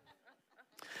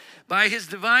 By his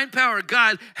divine power,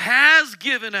 God has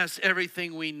given us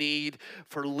everything we need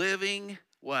for living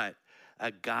what?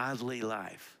 A godly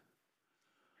life.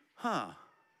 So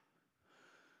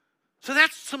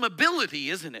that's some ability,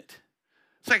 isn't it?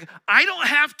 It's like, I don't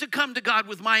have to come to God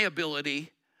with my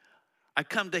ability. I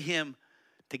come to him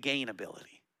to gain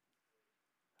ability,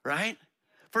 right?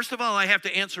 First of all, I have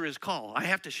to answer his call. I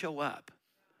have to show up.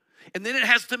 And then it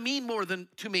has to mean more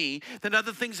to me than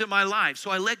other things in my life.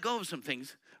 So I let go of some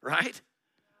things, right?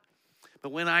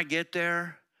 But when I get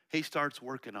there, he starts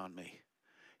working on me.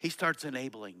 He starts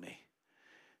enabling me.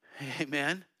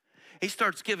 Amen? He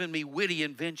starts giving me witty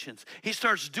inventions. He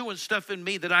starts doing stuff in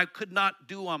me that I could not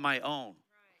do on my own.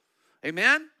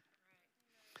 Amen?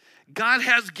 God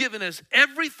has given us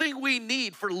everything we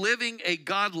need for living a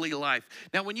godly life.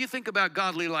 Now, when you think about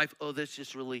godly life, oh,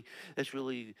 that's really,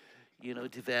 you know,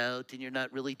 devout, and you're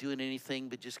not really doing anything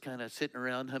but just kind of sitting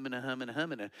around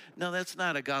humming. No, that's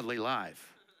not a godly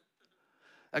life.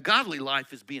 A godly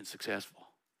life is being successful.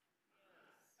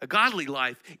 A godly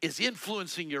life is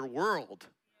influencing your world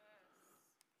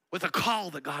with a call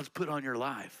that God's put on your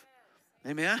life.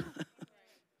 Amen?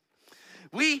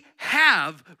 We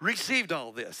have received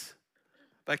all this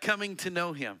by coming to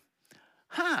know him.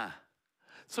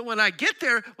 So when I get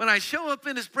there, when I show up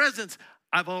in his presence,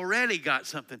 I've already got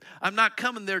something. I'm not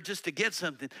coming there just to get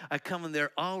something. I come in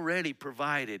there already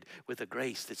provided with a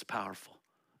grace that's powerful.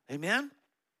 Amen?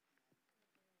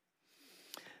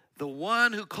 The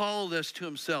one who called us to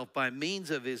himself by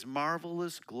means of his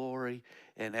marvelous glory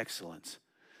and excellence.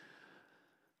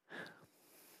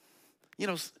 You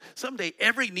know, someday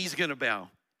every knee's going to bow.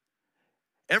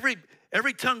 Every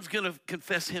tongue's going to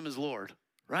confess him as Lord,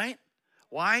 right?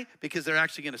 Why? Because they're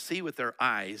actually going to see with their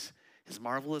eyes his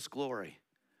marvelous glory.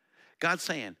 God's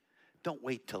saying, don't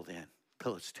wait till then,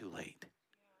 till it's too late.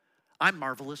 I'm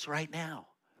marvelous right now.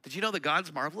 Did you know that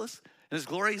God's marvelous and his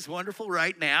glory is wonderful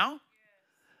right now?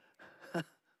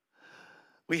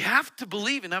 We have to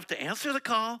believe enough to answer the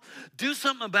call, do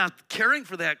something about caring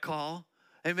for that call.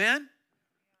 Amen?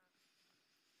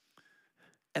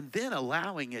 And then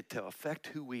allowing it to affect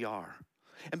who we are.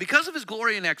 And because of his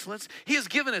glory and excellence, he has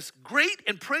given us great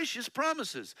and precious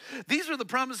promises. These are the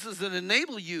promises that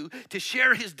enable you to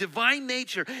share his divine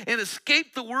nature and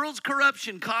escape the world's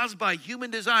corruption caused by human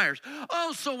desires.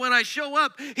 Oh, so when I show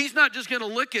up, he's not just going to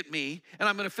look at me and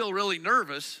I'm going to feel really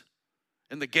nervous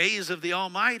in the gaze of the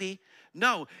Almighty.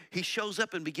 No, he shows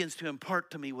up and begins to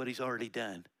impart to me what he's already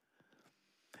done.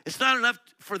 It's not enough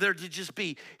for there to just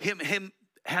be him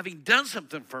having done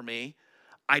something for me.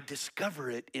 I discover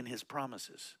it in his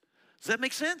promises. Does that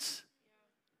make sense?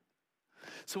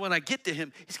 So when I get to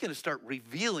him, he's going to start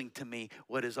revealing to me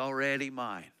what is already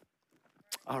mine.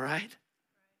 All right?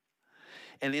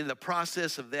 And in the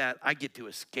process of that, I get to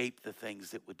escape the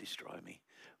things that would destroy me,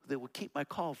 that will keep my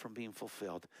call from being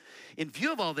fulfilled. In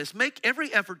view of all this, make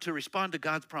every effort to respond to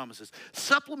God's promises.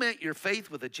 Supplement your faith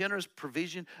with a generous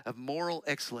provision of moral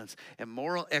excellence, and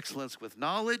moral excellence with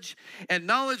knowledge, and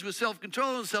knowledge with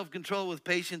self-control, and self-control with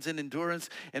patience and endurance,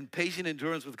 and patient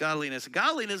endurance with godliness, and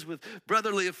godliness with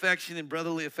brotherly affection, and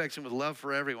brotherly affection with love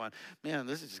for everyone. Man,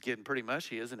 this is just getting pretty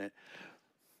mushy, isn't it?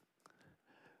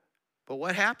 But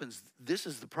what happens? This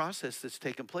is the process that's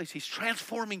taking place. He's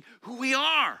transforming who we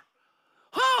are.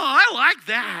 Oh, I like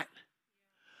that.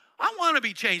 I want to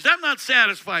be changed. I'm not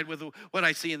satisfied with what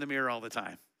I see in the mirror all the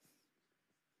time.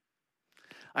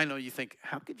 I know you think,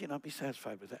 how could you not be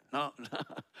satisfied with that? No,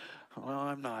 well,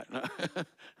 I'm not. No.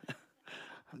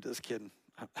 I'm just kidding.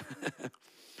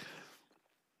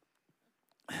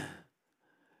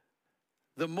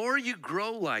 The more you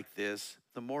grow like this,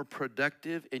 the more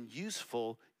productive and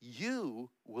useful you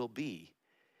will be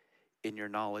in your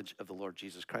knowledge of the Lord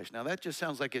Jesus Christ. Now, that just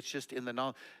sounds like it's just in the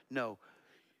knowledge. No,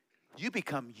 you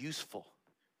become useful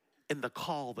in the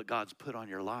call that God's put on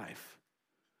your life.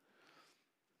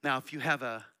 Now, if you have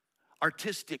an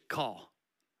artistic call,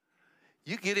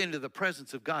 you get into the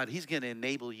presence of God, he's going to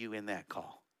enable you in that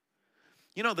call.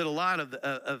 You know that a lot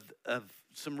of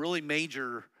some really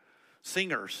major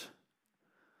singers,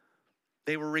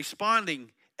 they were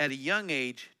responding at a young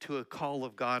age to a call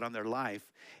of God on their life.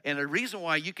 And the reason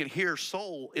why you can hear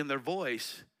soul in their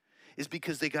voice is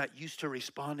because they got used to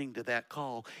responding to that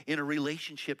call in a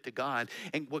relationship to God.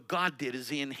 And what God did is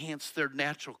he enhanced their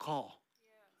natural call.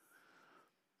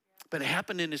 But it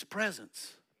happened in his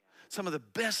presence. Some of the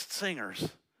best singers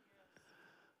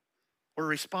were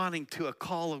responding to a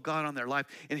call of God on their life.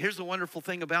 And here's the wonderful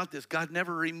thing about this. God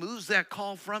never removes that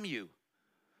call from you.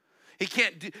 He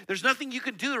can't do, there's nothing you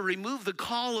can do to remove the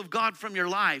call of God from your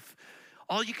life.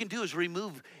 All you can do is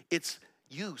remove its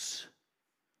use,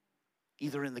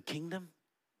 either in the kingdom.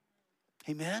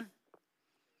 Amen?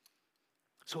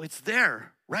 So it's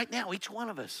there right now, each one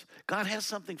of us. God has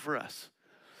something for us.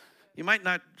 You might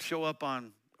not show up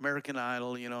on American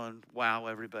Idol, and wow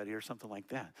everybody or something like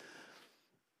that.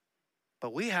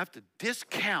 But we have to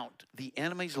discount the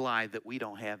enemy's lie that we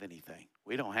don't have anything.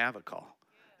 We don't have a call.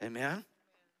 Amen?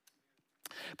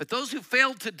 But those who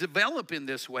fail to develop in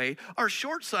this way are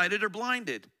short-sighted or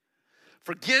blinded,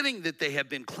 forgetting that they have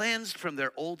been cleansed from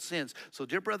their old sins. So,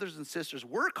 dear brothers and sisters,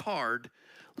 work hard.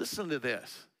 Listen to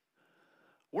this.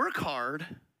 Work hard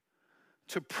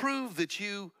to prove that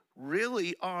you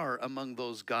really are among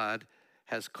those God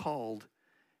has called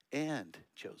and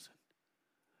chosen.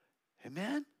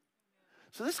 Amen?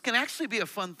 So this can actually be a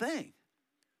fun thing.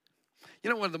 You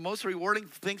know, one of the most rewarding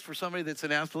things for somebody that's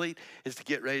an athlete is to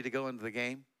get ready to go into the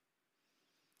game,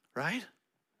 right?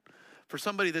 For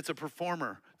somebody that's a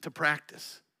performer, to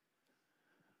practice.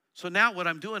 So now what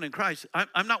I'm doing in Christ,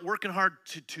 I'm not working hard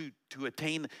to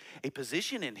attain a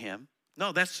position in him.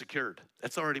 No, that's secured.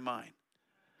 That's already mine.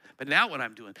 But now what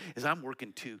I'm doing is I'm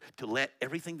working to let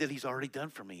everything that he's already done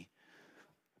for me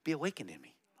be awakened in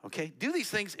me, okay? Do these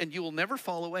things and you will never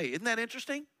fall away. Isn't that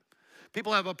interesting?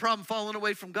 People have a problem falling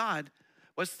away from God.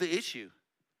 What's the issue?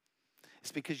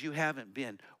 It's because you haven't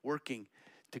been working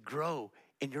to grow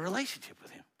in your relationship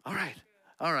with him. All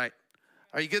right.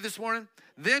 Are you good this morning?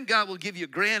 Then God will give you a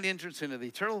grand entrance into the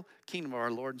eternal kingdom of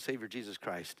our Lord and Savior Jesus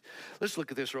Christ. Let's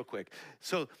look at this real quick.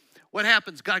 So what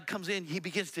happens? God comes in. He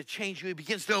begins to change you. He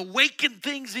begins to awaken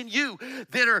things in you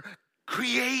that are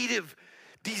creative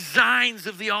designs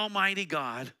of the Almighty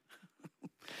God.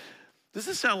 Does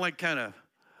this sound like kind of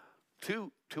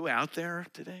too out there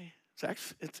today? It's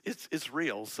actually it's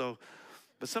real. So,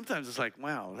 but sometimes it's like,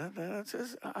 wow, that's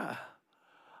just,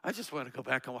 I just want to go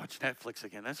back and watch Netflix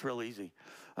again. That's real easy.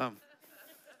 And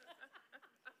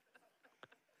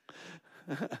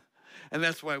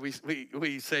that's why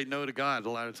we say no to God a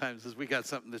lot of times, is we got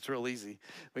something that's real easy.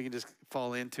 We can just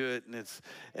fall into it,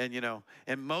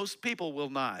 and most people will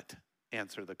not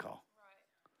answer the call.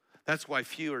 That's why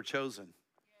few are chosen,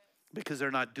 because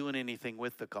they're not doing anything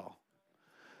with the call.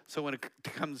 So when it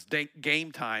comes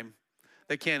game time,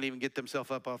 they can't even get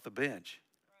themselves up off the bench.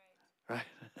 Right?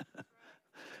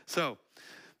 So,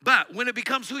 but when it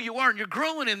becomes who you are and you're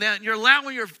growing in that and you're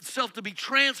allowing yourself to be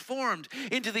transformed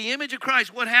into the image of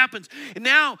Christ, what happens? And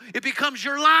now it becomes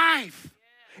your life.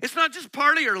 Yeah. It's not just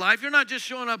part of your life. You're not just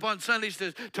showing up on Sundays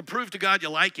to prove to God you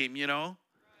like him, Right.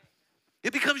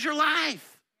 It becomes your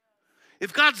life.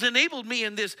 If God's enabled me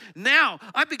in this, now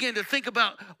I begin to think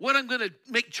about what I'm going to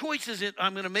make choices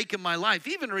I'm going to make in my life.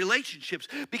 Even relationships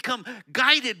become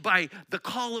guided by the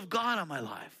call of God on my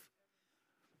life.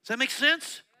 Does that make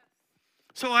sense?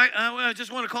 So I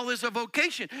just want to call this a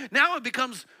vocation. Now it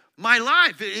becomes my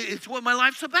life. It's what my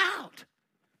life's about,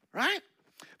 right?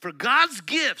 For God's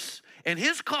gifts and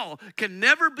his call can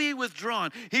never be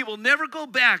withdrawn. He will never go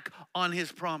back on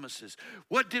his promises.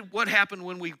 What happened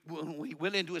when we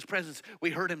went into his presence?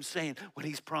 We heard him saying what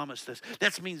he's promised us.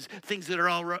 That means things that are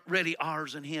already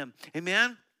ours in him.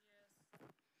 Amen?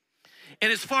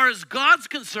 And as far as God's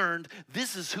concerned,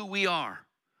 this is who we are.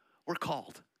 We're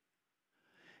called.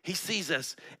 He sees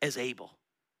us as able.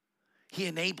 He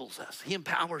enables us. He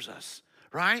empowers us,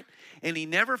 right? And he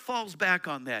never falls back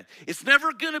on that. It's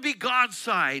never going to be God's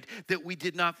side that we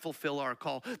did not fulfill our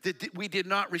call, that we did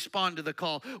not respond to the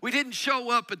call. We didn't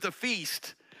show up at the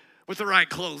feast with the right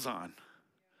clothes on.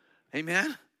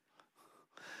 Amen?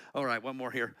 All right, one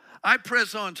more here. I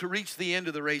press on to reach the end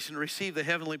of the race and receive the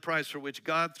heavenly prize for which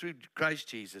God, through Christ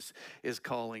Jesus, is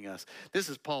calling us. This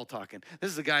is Paul talking.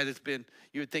 This is a guy that's been,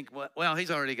 you would think, well,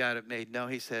 he's already got it made. No,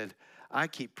 he said, I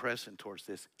keep pressing towards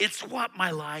this. It's what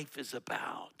my life is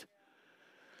about.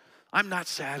 I'm not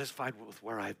satisfied with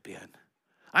where I've been.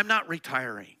 I'm not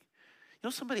retiring. You know,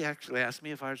 somebody actually asked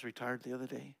me if I was retired the other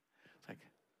day. It's like,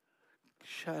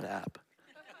 shut up.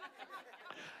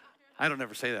 I don't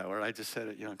ever say that word. I just said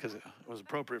it, you know, because it was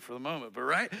appropriate for the moment, but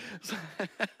right?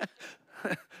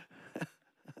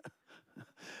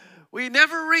 We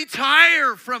never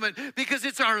retire from it because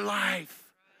it's our life.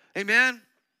 Amen?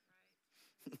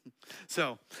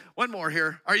 So, one more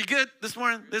here. Are you good this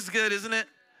morning? This is good, isn't it?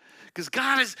 Because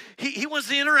God is, he wants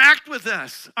to interact with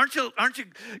us. Aren't you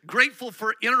grateful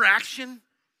for interaction?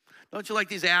 Don't you like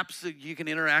these apps that you can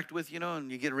interact with, you know,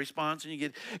 and you get a response and you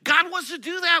get, God wants to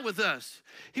do that with us.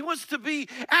 He wants to be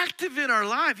active in our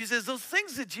life. He says, those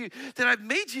things that I've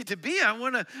made you to be, I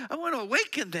want to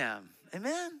awaken them.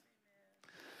 Amen?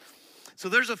 So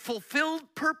there's a fulfilled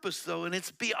purpose, though, and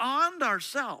it's beyond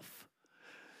ourselves.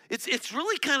 It's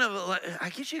really kind of, I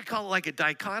guess you could call it like a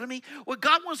dichotomy. What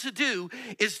God wants to do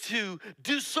is to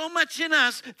do so much in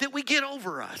us that we get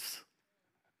over us.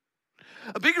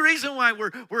 A big reason why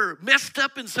we're messed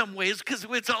up in some ways because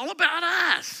it's all about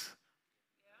us.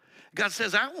 God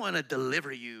says, I want to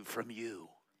deliver you from you.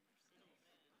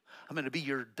 I'm going to be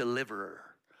your deliverer.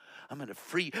 I'm going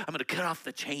to cut off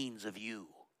the chains of you.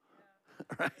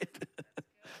 Right?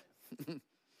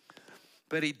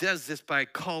 But he does this by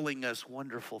calling us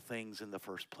wonderful things in the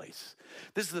first place.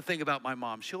 This is the thing about my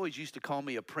mom. She always used to call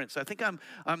me a prince. I think I'm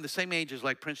the same age as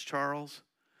like Prince Charles.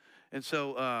 And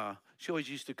so she always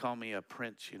used to call me a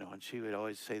prince, you know, and she would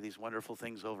always say these wonderful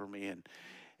things over me.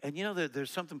 And you know,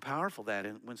 there's something powerful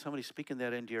when somebody's speaking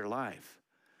that into your life.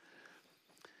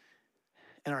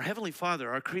 And our Heavenly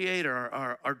Father, our Creator,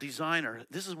 our Designer,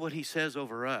 this is what He says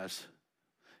over us.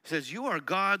 He says, you are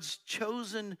God's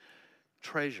chosen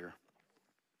treasure.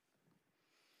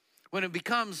 When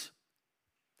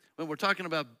we're talking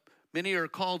about many are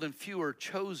called and few are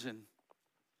chosen,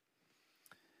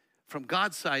 from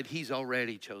God's side, He's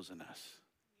already chosen us.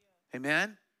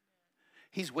 Amen?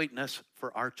 He's waiting us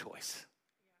for our choice.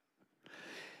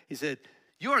 He said,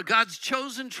 you are God's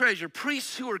chosen treasure,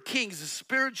 priests who are kings, a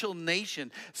spiritual nation,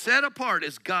 set apart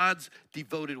as God's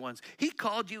devoted ones. He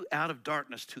called you out of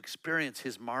darkness to experience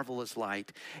His marvelous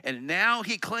light, and now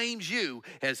He claims you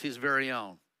as His very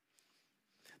own.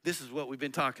 This is what we've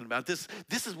been talking about. This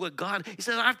is what God, He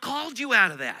says, I've called you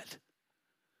out of that.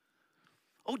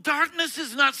 Oh, darkness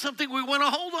is not something we want to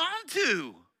hold on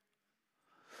to.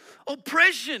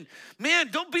 Oppression, man,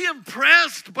 don't be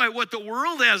impressed by what the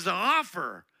world has to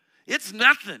offer. It's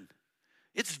nothing.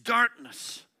 It's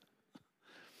darkness.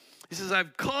 He says,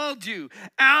 I've called you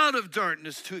out of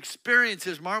darkness to experience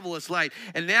His marvelous light.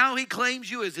 And now He claims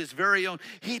you as His very own.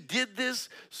 He did this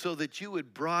so that you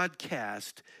would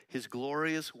broadcast His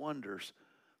glorious wonders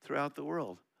throughout the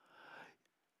world.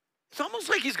 It's almost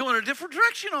like He's going a different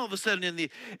direction all of a sudden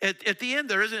at the end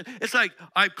there, isn't it? It's like,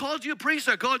 I've called you priests,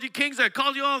 I called you kings, I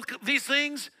called you all these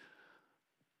things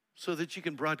so that you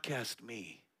can broadcast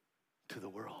me to the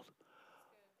world.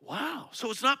 Wow.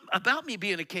 So it's not about me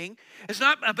being a king. It's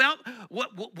not about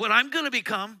what I'm going to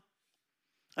become.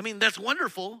 I mean, that's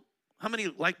wonderful. How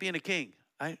many like being a king?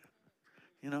 We're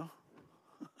going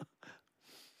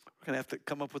to have to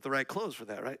come up with the right clothes for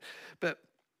that, right? But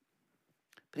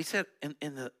he said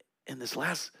in this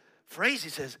last phrase,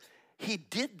 he says, He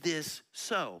did this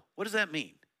so. What does that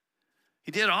mean?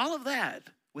 He did all of that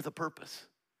with a purpose.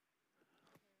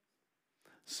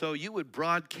 So you would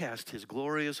broadcast His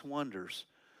glorious wonders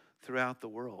throughout the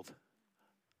world.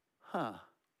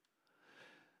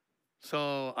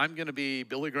 So I'm going to be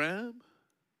Billy Graham?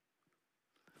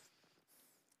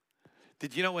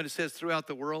 Did you know when it says throughout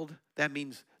the world, that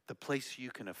means the place you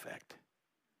can affect?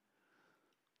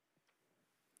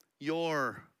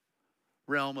 Your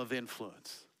realm of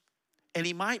influence. And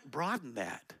He might broaden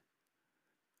that.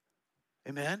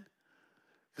 Amen?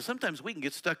 Because sometimes we can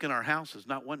get stuck in our houses,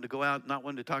 not wanting to go out, not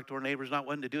wanting to talk to our neighbors, not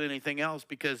wanting to do anything else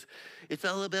because it's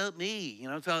all about me. You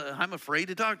know, I'm afraid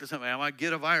to talk to somebody. I might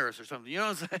get a virus or something. You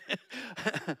know what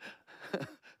I'm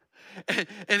saying?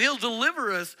 and He'll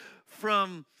deliver us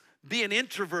from being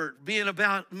introvert, being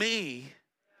about me,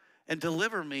 and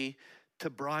deliver me to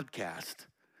broadcast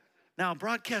Now,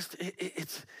 broadcast,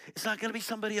 it's not going to be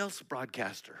somebody else's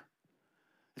broadcaster.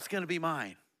 It's going to be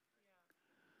mine.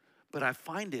 But I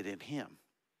find it in him.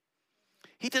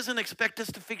 He doesn't expect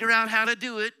us to figure out how to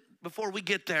do it before we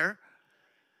get there.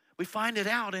 We find it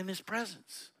out in his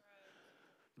presence.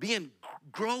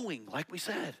 Growing, like we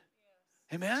said.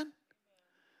 Amen?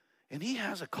 And he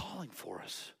has a calling for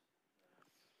us.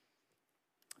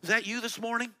 Is that you this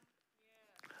morning?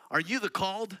 Are you the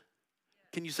called?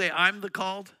 Can you say, I'm the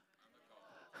called?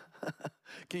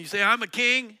 Can you say, I'm a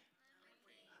king?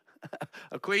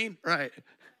 A queen? Right.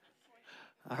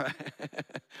 All right.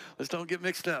 Let's don't get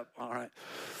mixed up. All right.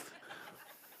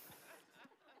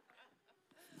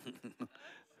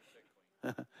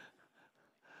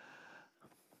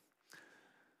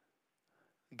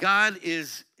 God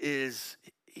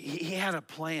he had a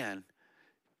plan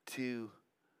to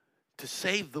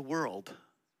save the world.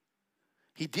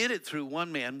 He did it through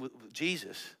one man, with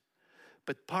Jesus.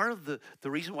 But part of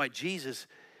the reason why Jesus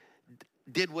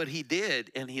did what he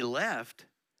did and he left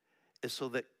is so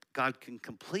that God can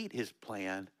complete his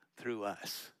plan through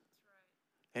us.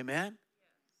 Right. Amen? Yes.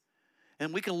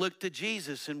 And we can look to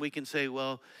Jesus and we can say,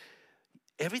 well,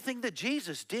 everything that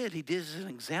Jesus did, he did as an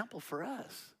example for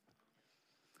us.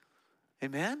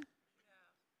 Amen?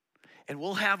 Yeah. And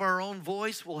we'll have our own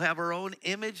voice, we'll have our own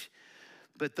image,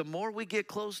 but the more we get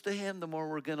close to him, the more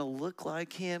we're going to look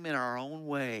like him in our own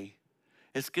way.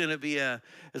 It's going to be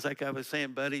it's like I was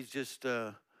saying, Buddy's just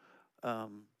an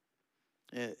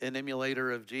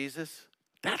emulator of Jesus.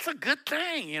 That's a good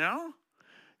thing, you know.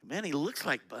 Man, he looks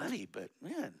like Buddy, but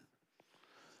man,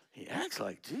 he acts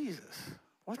like Jesus.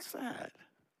 What's that?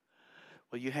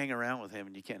 Well, you hang around with him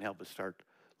and you can't help but start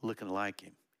looking like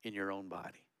him in your own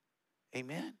body.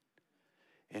 Amen?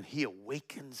 And he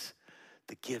awakens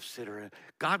the gifts that are in.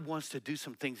 God wants to do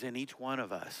some things in each one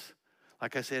of us.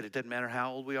 Like I said, it doesn't matter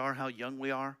how old we are, how young we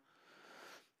are.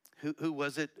 Who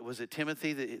was it? Was it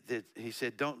Timothy that he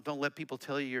said, don't let people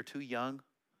tell you you're too young?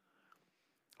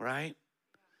 Right?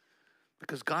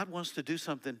 Because God wants to do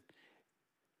something.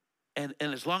 And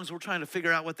as long as we're trying to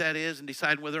figure out what that is and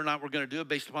decide whether or not we're going to do it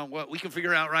based upon what we can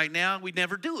figure out right now, we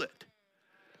never do it.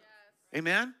 Yes.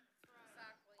 Amen? Exactly.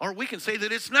 Or we can say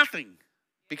that it's nothing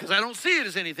because I don't see it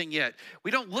as anything yet. We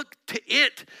don't look to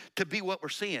it to be what we're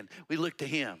seeing. We look to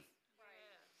him.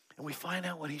 Right. And we find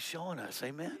out what he's showing us.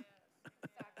 Amen? Exactly.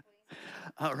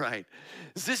 All right.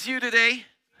 Is this you today?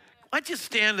 Why don't you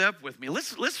stand up with me?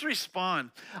 Let's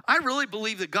respond. I really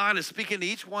believe that God is speaking to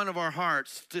each one of our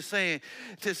hearts to say,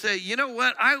 you know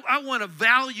what? I want to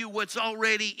value what's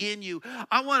already in you.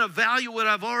 I want to value what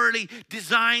I've already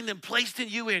designed and placed in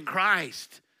you in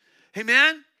Christ. Amen?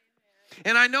 Amen.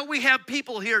 And I know we have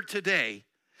people here today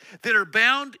that are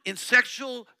bound in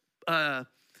sexual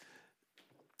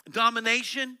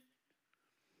domination.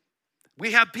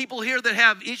 We have people here that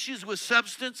have issues with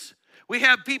substance. We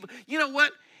have people, you know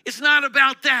what? It's not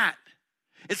about that.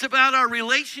 It's about our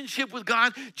relationship with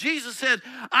God. Jesus said,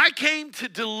 I came to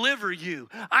deliver you.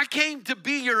 I came to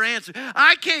be your answer.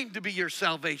 I came to be your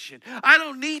salvation. I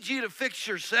don't need you to fix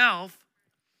yourself.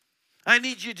 I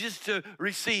need you just to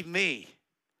receive me.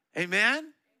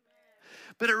 Amen?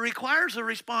 But it requires a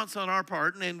response on our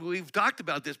part, and we've talked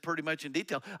about this pretty much in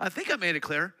detail. I think I made it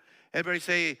clear. Everybody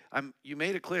say, you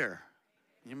made it clear.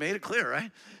 You made it clear,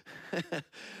 right?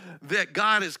 That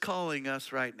God is calling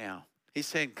us right now. He's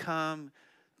saying, come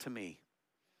to me.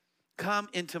 Come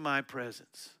into my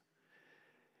presence.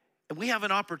 And we have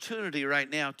an opportunity right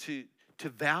now to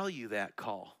value that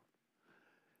call,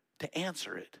 to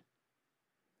answer it,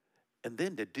 and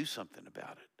then to do something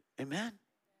about it. Amen?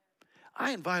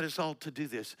 I invite us all to do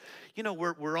this. You know,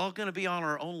 we're all going to be on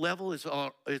our own level. It's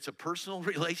a personal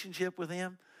relationship with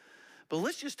him. But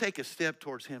let's just take a step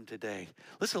towards him today.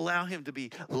 Let's allow him to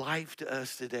be life to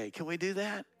us today. Can we do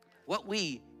that? What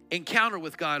we encounter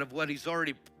with God of what he's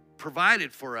already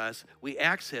provided for us, we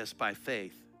access by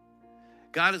faith.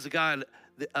 God is a God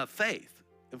of faith.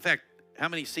 In fact, how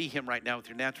many see him right now with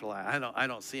your natural eye? I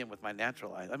don't see him with my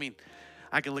natural eye. I mean,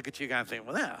 I can look at you guys and think,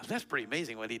 well, that's pretty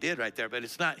amazing what he did right there, but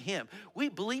it's not him. We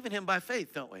believe in him by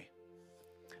faith, don't we?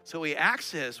 So we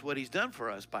access what he's done for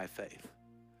us by faith.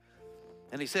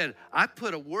 And he said, I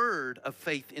put a word of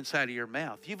faith inside of your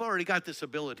mouth. You've already got this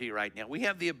ability right now. We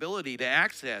have the ability to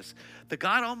access the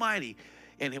God Almighty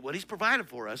and what he's provided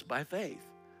for us by faith.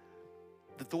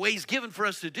 But the way he's given for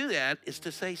us to do that is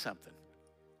to say something.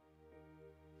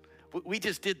 We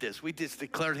just did this. We just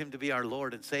declared him to be our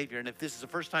Lord and Savior. And if this is the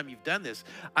first time you've done this,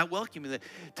 I welcome you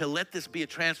to let this be a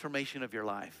transformation of your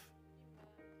life.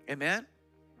 Amen?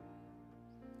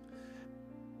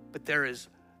 But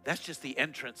that's just the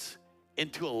entrance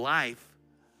into a life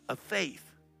of faith.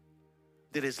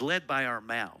 that is led by our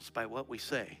mouths, by what we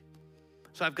say.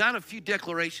 So I've got a few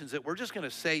declarations that we're just going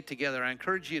to say together. I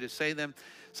encourage you to say them.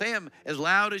 Say them as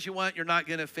loud as you want. You're not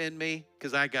going to offend me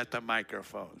because I got the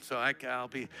microphone. So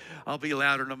I'll be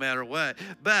louder no matter what.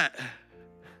 But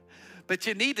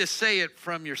you need to say it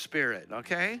from your spirit,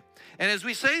 okay? And as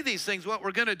we say these things, what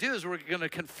we're going to do is we're going to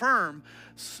confirm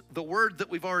the word that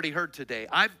we've already heard today.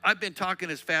 I've been talking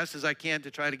as fast as I can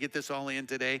to try to get this all in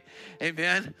today.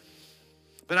 Amen?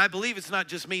 But I believe it's not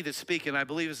just me that's speaking. I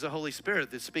believe it's the Holy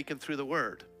Spirit that's speaking through the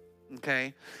word,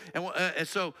 okay? And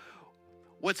so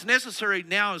what's necessary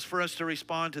now is for us to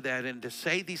respond to that and to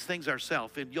say these things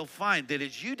ourselves. And you'll find that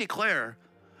as you declare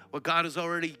what God has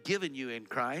already given you in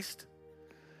Christ,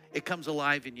 it comes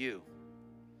alive in you.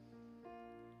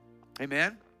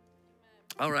 Amen?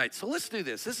 All right, so let's do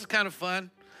this. This is kind of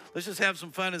fun. Let's just have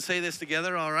some fun and say this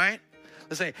together, all right?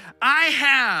 Let's say, I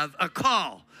have a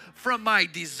call from my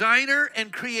designer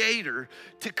and creator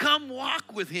to come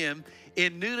walk with him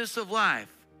in newness of life.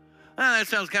 That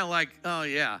sounds kind of like, oh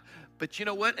yeah. But you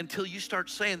know what? Until you start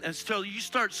seeing,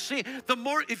 the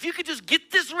more, if you could just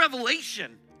get this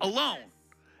revelation alone,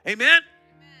 amen?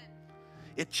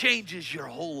 It changes your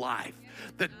whole life.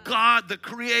 The God, the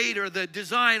creator, the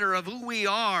designer of who we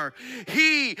are,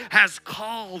 he has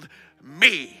called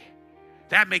me.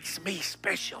 That makes me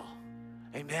special.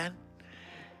 Amen?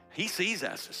 He sees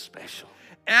us as special.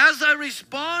 As I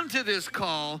respond to this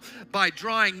call by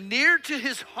drawing near to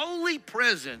his holy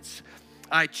presence,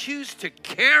 I choose to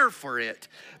care for it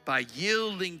by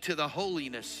yielding to the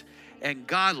holiness and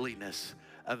godliness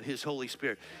of his Holy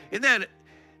Spirit.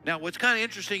 Now, what's kind of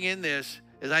interesting in this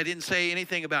is I didn't say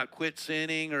anything about quit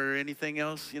sinning or anything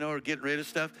else, or getting rid of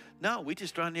stuff. No, we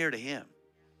just draw near to him.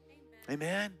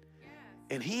 Amen?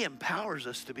 And he empowers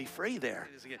us to be free there.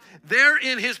 There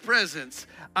in his presence,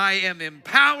 I am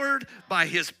empowered by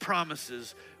his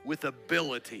promises with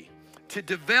ability to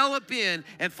develop in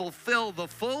and fulfill the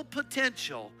full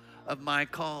potential of my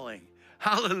calling.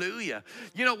 Hallelujah.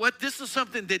 You know what? This is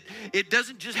something that it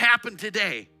doesn't just happen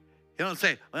today. You don't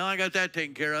say, well, I got that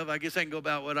taken care of. I guess I can go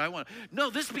about what I want. No,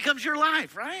 this becomes your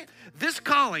life, right? This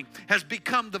calling has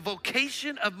become the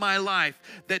vocation of my life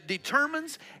that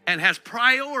determines and has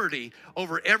priority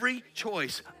over every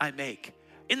choice I make.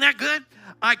 Isn't that good?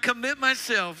 I commit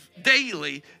myself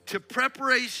daily to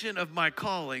preparation of my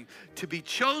calling to be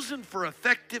chosen for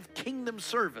effective kingdom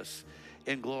service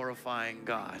in glorifying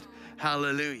God.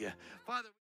 Hallelujah. Father,